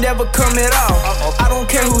 then we never come at all. I don't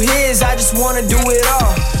care who he is, I just wanna do it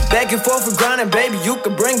all. Back and forth with grinding, baby, you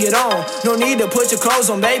can bring it on. No need to put your clothes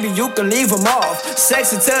on, baby, you can leave them off.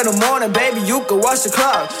 Sex until the morning, baby, you can watch the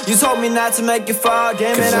clock. You told me not to make it fall,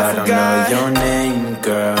 damn it, I forgot. Cause I don't know your name,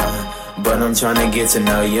 girl, but I'm tryna get to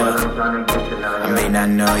know you. I may not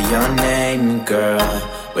know your name, girl,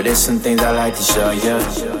 but there's some things I like to show you.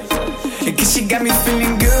 Cause you got me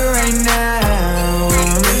feeling good right now.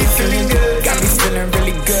 Really feeling good. Got me feeling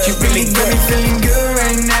really good. You really got me feeling good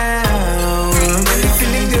right now. Really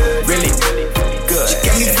feeling good. Really good. You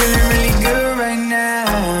got me feeling really good right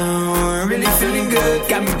now. Really feeling good.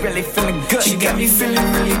 Got me really feeling good. You got me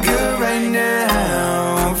feeling really good right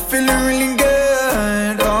now. Feeling really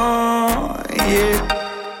good. Oh, yeah.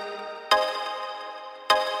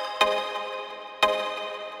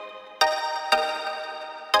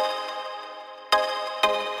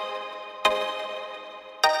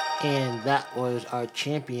 And that was our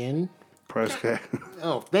champion. Press K.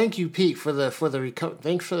 Oh, thank you, Pete, for the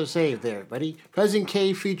thanks for the save there, buddy. President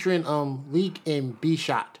K featuring Leak and B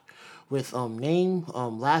Shot with Name,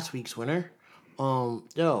 last week's winner.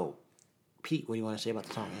 Pete, what do you want to say about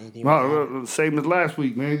the song? Anything? No, same as last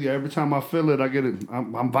week, man. Yeah, every time I feel it, I get it.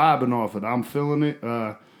 I'm vibing off it. I'm feeling it.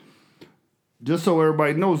 Just so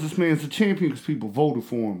everybody knows, this man's a champion because people voted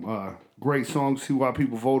for him. Great song. See why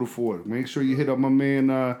people voted for it. Make sure you hit up my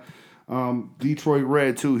man Detroit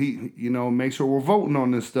Red too. He, make sure we're voting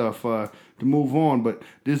on this stuff to move on. But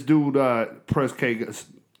this dude, Press K,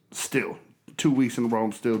 still 2 weeks in a row,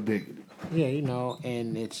 I'm still digging it. Yeah,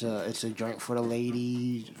 and it's a joint for the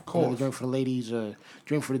ladies. Of course. A joint for the ladies, a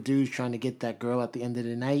drink for the dudes trying to get that girl at the end of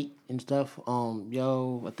the night and stuff.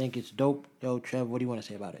 I think it's dope. Yo, Trev, what do you want to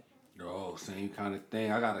say about it? Yo, same kind of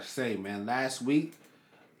thing. I gotta say, man, last week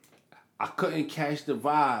I couldn't catch the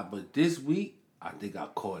vibe, but this week I think I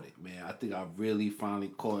caught it, man. I think I really finally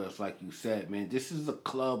caught it. It's like you said, man, this is a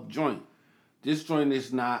club joint. This joint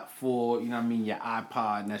is not for, your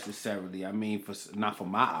iPod necessarily. I mean, not for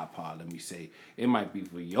my iPod, let me say. It might be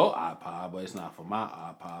for your iPod, but it's not for my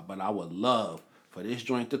iPod. But I would love for this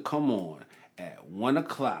joint to come on at 1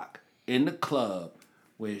 o'clock in the club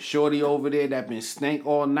with shorty over there that been stank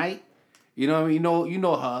all night. You know what I mean? You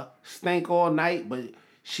know her, stank all night, but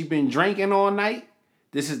she been drinking all night.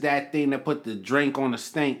 This is that thing that put the drink on the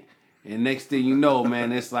stink. And next thing you know,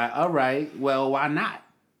 man, it's like, all right, well, why not?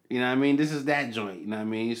 You know what I mean? This is that joint. You know what I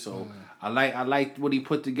mean? So I like what he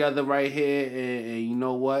put together right here. And you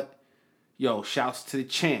know what? Yo, shouts to the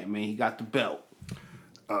champ, man. He got the belt.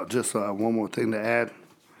 Just one more thing to add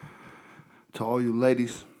to all you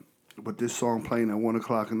ladies. With this song playing at 1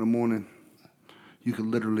 o'clock in the morning, you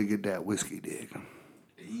can literally get that whiskey dig.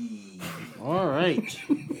 All right.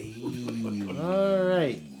 All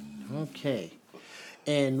right. Okay.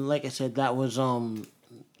 And like I said, that was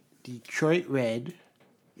Detroit Red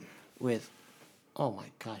with, oh my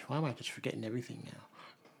gosh, why am I just forgetting everything now?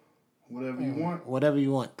 Whatever you want. Whatever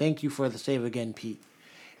you want. Thank you for the save again, Pete.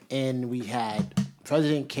 And we had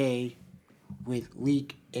President K with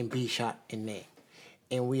Leak and B Shot in name.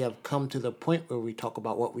 And we have come to the point where we talk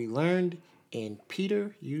about what we learned. And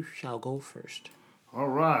Peter, you shall go first. All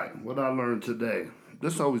right. What I learned today.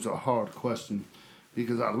 This is always a hard question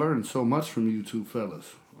because I learned so much from you two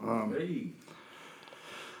fellas. I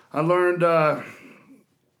learned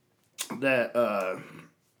that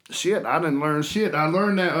shit. I didn't learn shit. I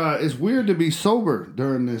learned that it's weird to be sober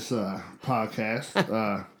during this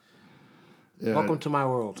podcast. Welcome to my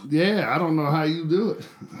world. Yeah, I don't know how you do it.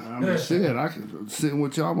 I mean, shit, I can sitting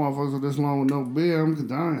with y'all motherfuckers this long with no beer. I'm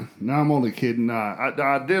dying. No, I'm only kidding.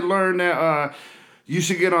 I did learn that you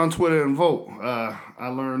should get on Twitter and vote. I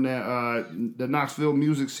learned that the Knoxville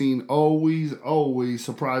music scene always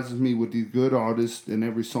surprises me with these good artists and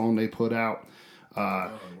every song they put out.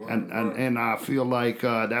 And I feel like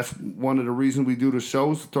that's one of the reasons we do the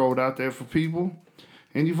shows, to throw it out there for people.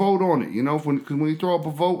 And you vote on it, when you throw up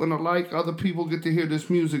a vote and a like, other people get to hear this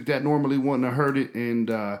music that normally wouldn't have heard it, and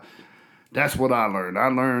that's what I learned. I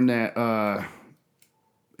learned that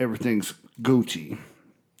everything's Gucci,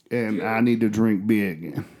 and I need to drink beer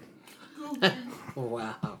again.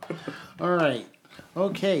 Wow. All right.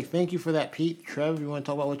 Okay, thank you for that, Pete. Trev, you want to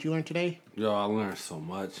talk about what you learned today? Yo, I learned so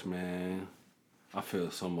much, man. I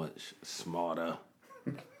feel so much smarter.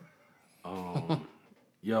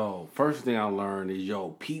 Yo, first thing I learned is,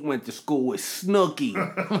 Pete went to school with Snooki.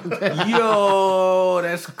 Yo,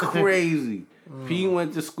 that's crazy. Pete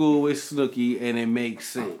went to school with Snooki, and it makes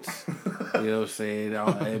sense. You know what I'm saying?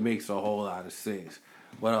 It makes a whole lot of sense.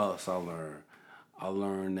 What else I learned? I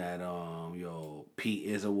learned that, Pete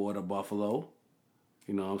is a water buffalo.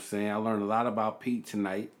 You know what I'm saying? I learned a lot about Pete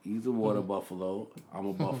tonight. He's a water buffalo. I'm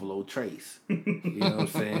a Buffalo Trace. You know what I'm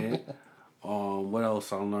saying? What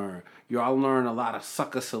else I learned? I learned a lot of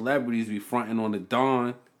sucker celebrities be fronting on the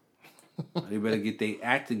Dawn. They better get their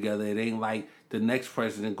act together. It ain't like the next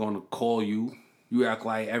president gonna call you. You act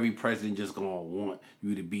like every president just gonna want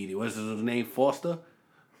you to be there. What's his name? Foster?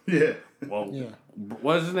 Yeah. Well, yeah.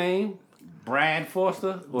 What's his name? Brad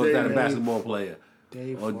Foster? Or is that a basketball player?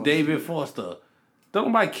 David Foster. Don't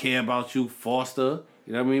nobody care about you, Foster.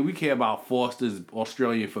 You know what I mean? We care about Foster's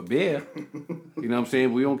Australian for beer. You know what I'm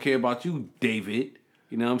saying? We don't care about you, David.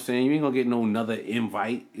 You know what I'm saying? You ain't gonna get no another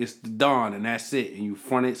invite. It's the Dawn, and that's it. And you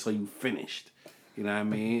front it, so you finished. You know what I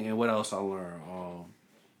mean? And what else I learned?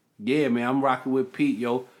 Yeah, man, I'm rocking with Pete,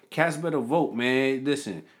 yo. Cats better vote, man.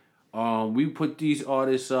 Listen, we put these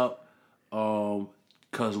artists up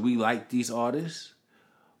because we like these artists.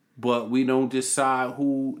 But we don't decide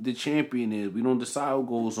who the champion is. We don't decide who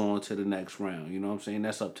goes on to the next round. You know what I'm saying?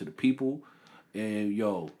 That's up to the people. And,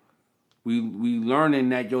 we learning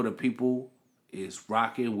that, the people is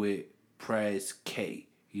rocking with Prez K.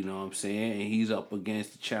 You know what I'm saying? And he's up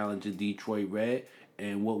against the challenger Detroit Red.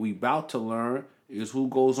 And what we about to learn is who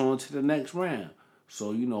goes on to the next round.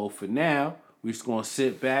 So, for now, we're just going to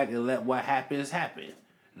sit back and let what happens happen.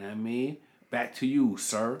 You know what I mean? Back to you,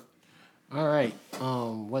 sir. All right.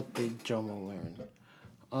 What did Jomo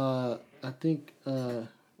learn? I think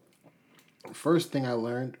First thing I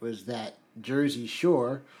learned was that Jersey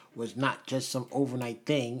Shore was not just some overnight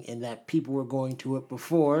thing, and that people were going to it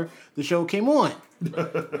before the show came on.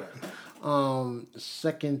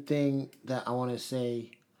 Second thing that I want to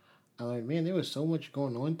say, I learned, man, there was so much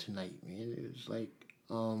going on tonight, man. It was like,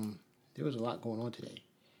 there was a lot going on today.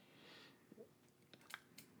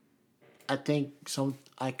 I think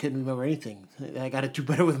I couldn't remember anything. I got to do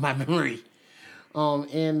better with my memory.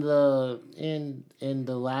 And the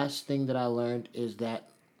last thing that I learned is that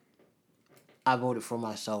I voted for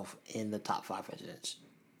myself in the top 5 presidents.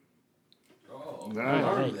 Oh, Nice.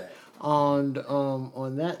 I heard that.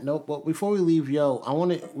 On that note, but before we leave,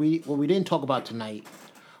 what we didn't talk about tonight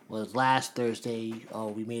was last Thursday.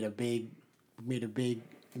 We made a big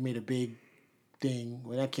thing.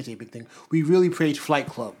 Well, I can't say a big thing. We really praised Flight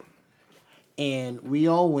Club, and we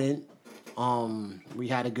all went. We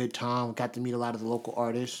had a good time. Got to meet a lot of the local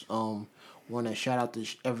artists. Want to shout out to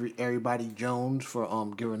everybody Jones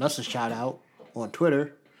for giving us a shout out on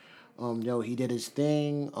Twitter. He did his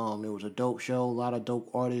thing. It was a dope show. A lot of dope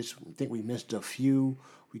artists. I think we missed a few.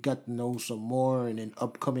 We got to know some more, and in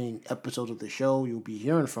upcoming episodes of the show, you'll be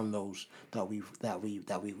hearing from those that we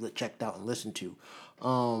checked out and listened to.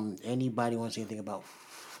 Anybody want to say anything about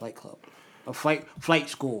Flight Club? Flight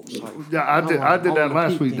School. Sorry. Yeah, I did that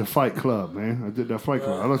last week. The Fight Club, man. I did that Fight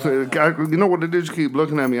Club. You know what it is? You keep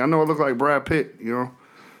looking at me. I know I look like Brad Pitt.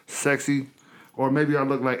 Sexy, or maybe I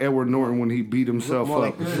look like Edward Norton when he beat himself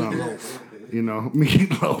up or something.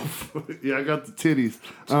 Meatloaf. Yeah, I got the titties.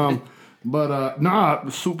 But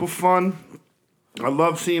super fun. I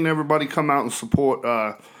love seeing everybody come out and support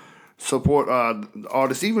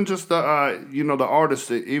artists, even just the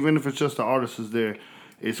artists. Even if it's just the artists is there.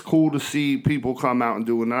 It's cool to see people come out and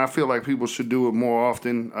do it, and I feel like people should do it more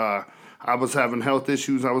often. I was having health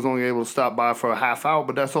issues. I was only able to stop by for a half hour,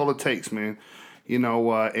 but that's all it takes, man.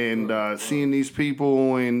 Seeing these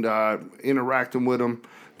people and interacting with them,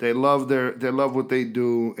 they love what they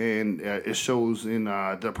do, and it shows in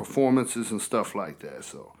their performances and stuff like that.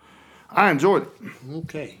 So I enjoyed it.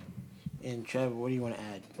 Okay. And Trevor, what do you want to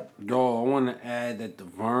add? Yo, I want to add that the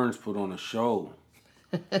Verns put on a show.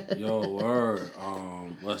 Yo, word.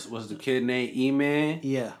 What's the kid name? E-Man?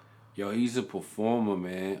 Yeah. Yo, he's a performer,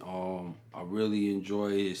 man. I really enjoy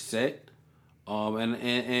his set.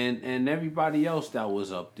 And everybody else that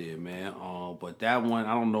was up there, man. But that one,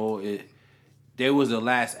 I don't know. There was the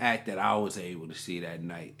last act that I was able to see that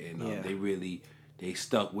night, and they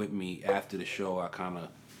stuck with me after the show. I kind of,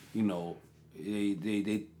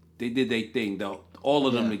 they did their thing though. All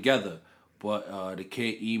of them together. But the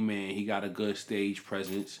kid E-Man, he got a good stage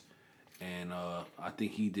presence, and I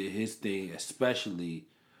think he did his thing, especially,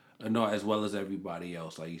 as well as everybody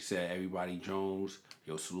else. Like you said, everybody Jones.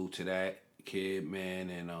 Yo, salute to that kid, man,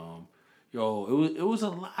 and it was a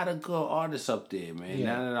lot of good artists up there, man.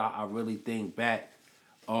 Yeah. Now that I really think back,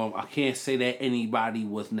 I can't say that anybody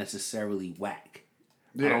was necessarily whack.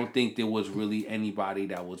 Yeah. I don't think there was really anybody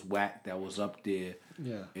that was whack that was up there.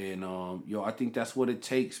 Yeah. And I think that's what it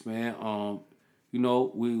takes, man.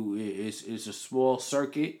 It's a small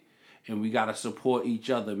circuit, and we gotta support each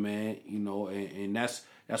other, man. And that's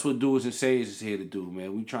what Doers and Sayers is here to do,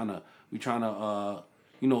 man. We trying to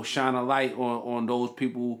shine a light on those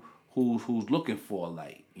people who's looking for a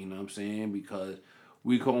light. You know what I'm saying? Because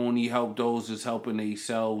we can only help those that's helping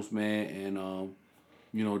themselves, man.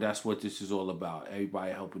 And that's what this is all about.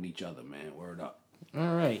 Everybody helping each other, man. Word up.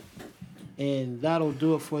 All right. And that'll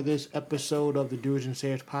do it for this episode of the Doers and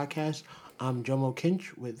Sayers podcast. I'm Jomo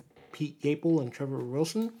Kinch with Pete Yapel and Trevor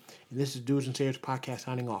Wilson. And this is Doers and Sayers podcast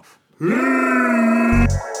signing off.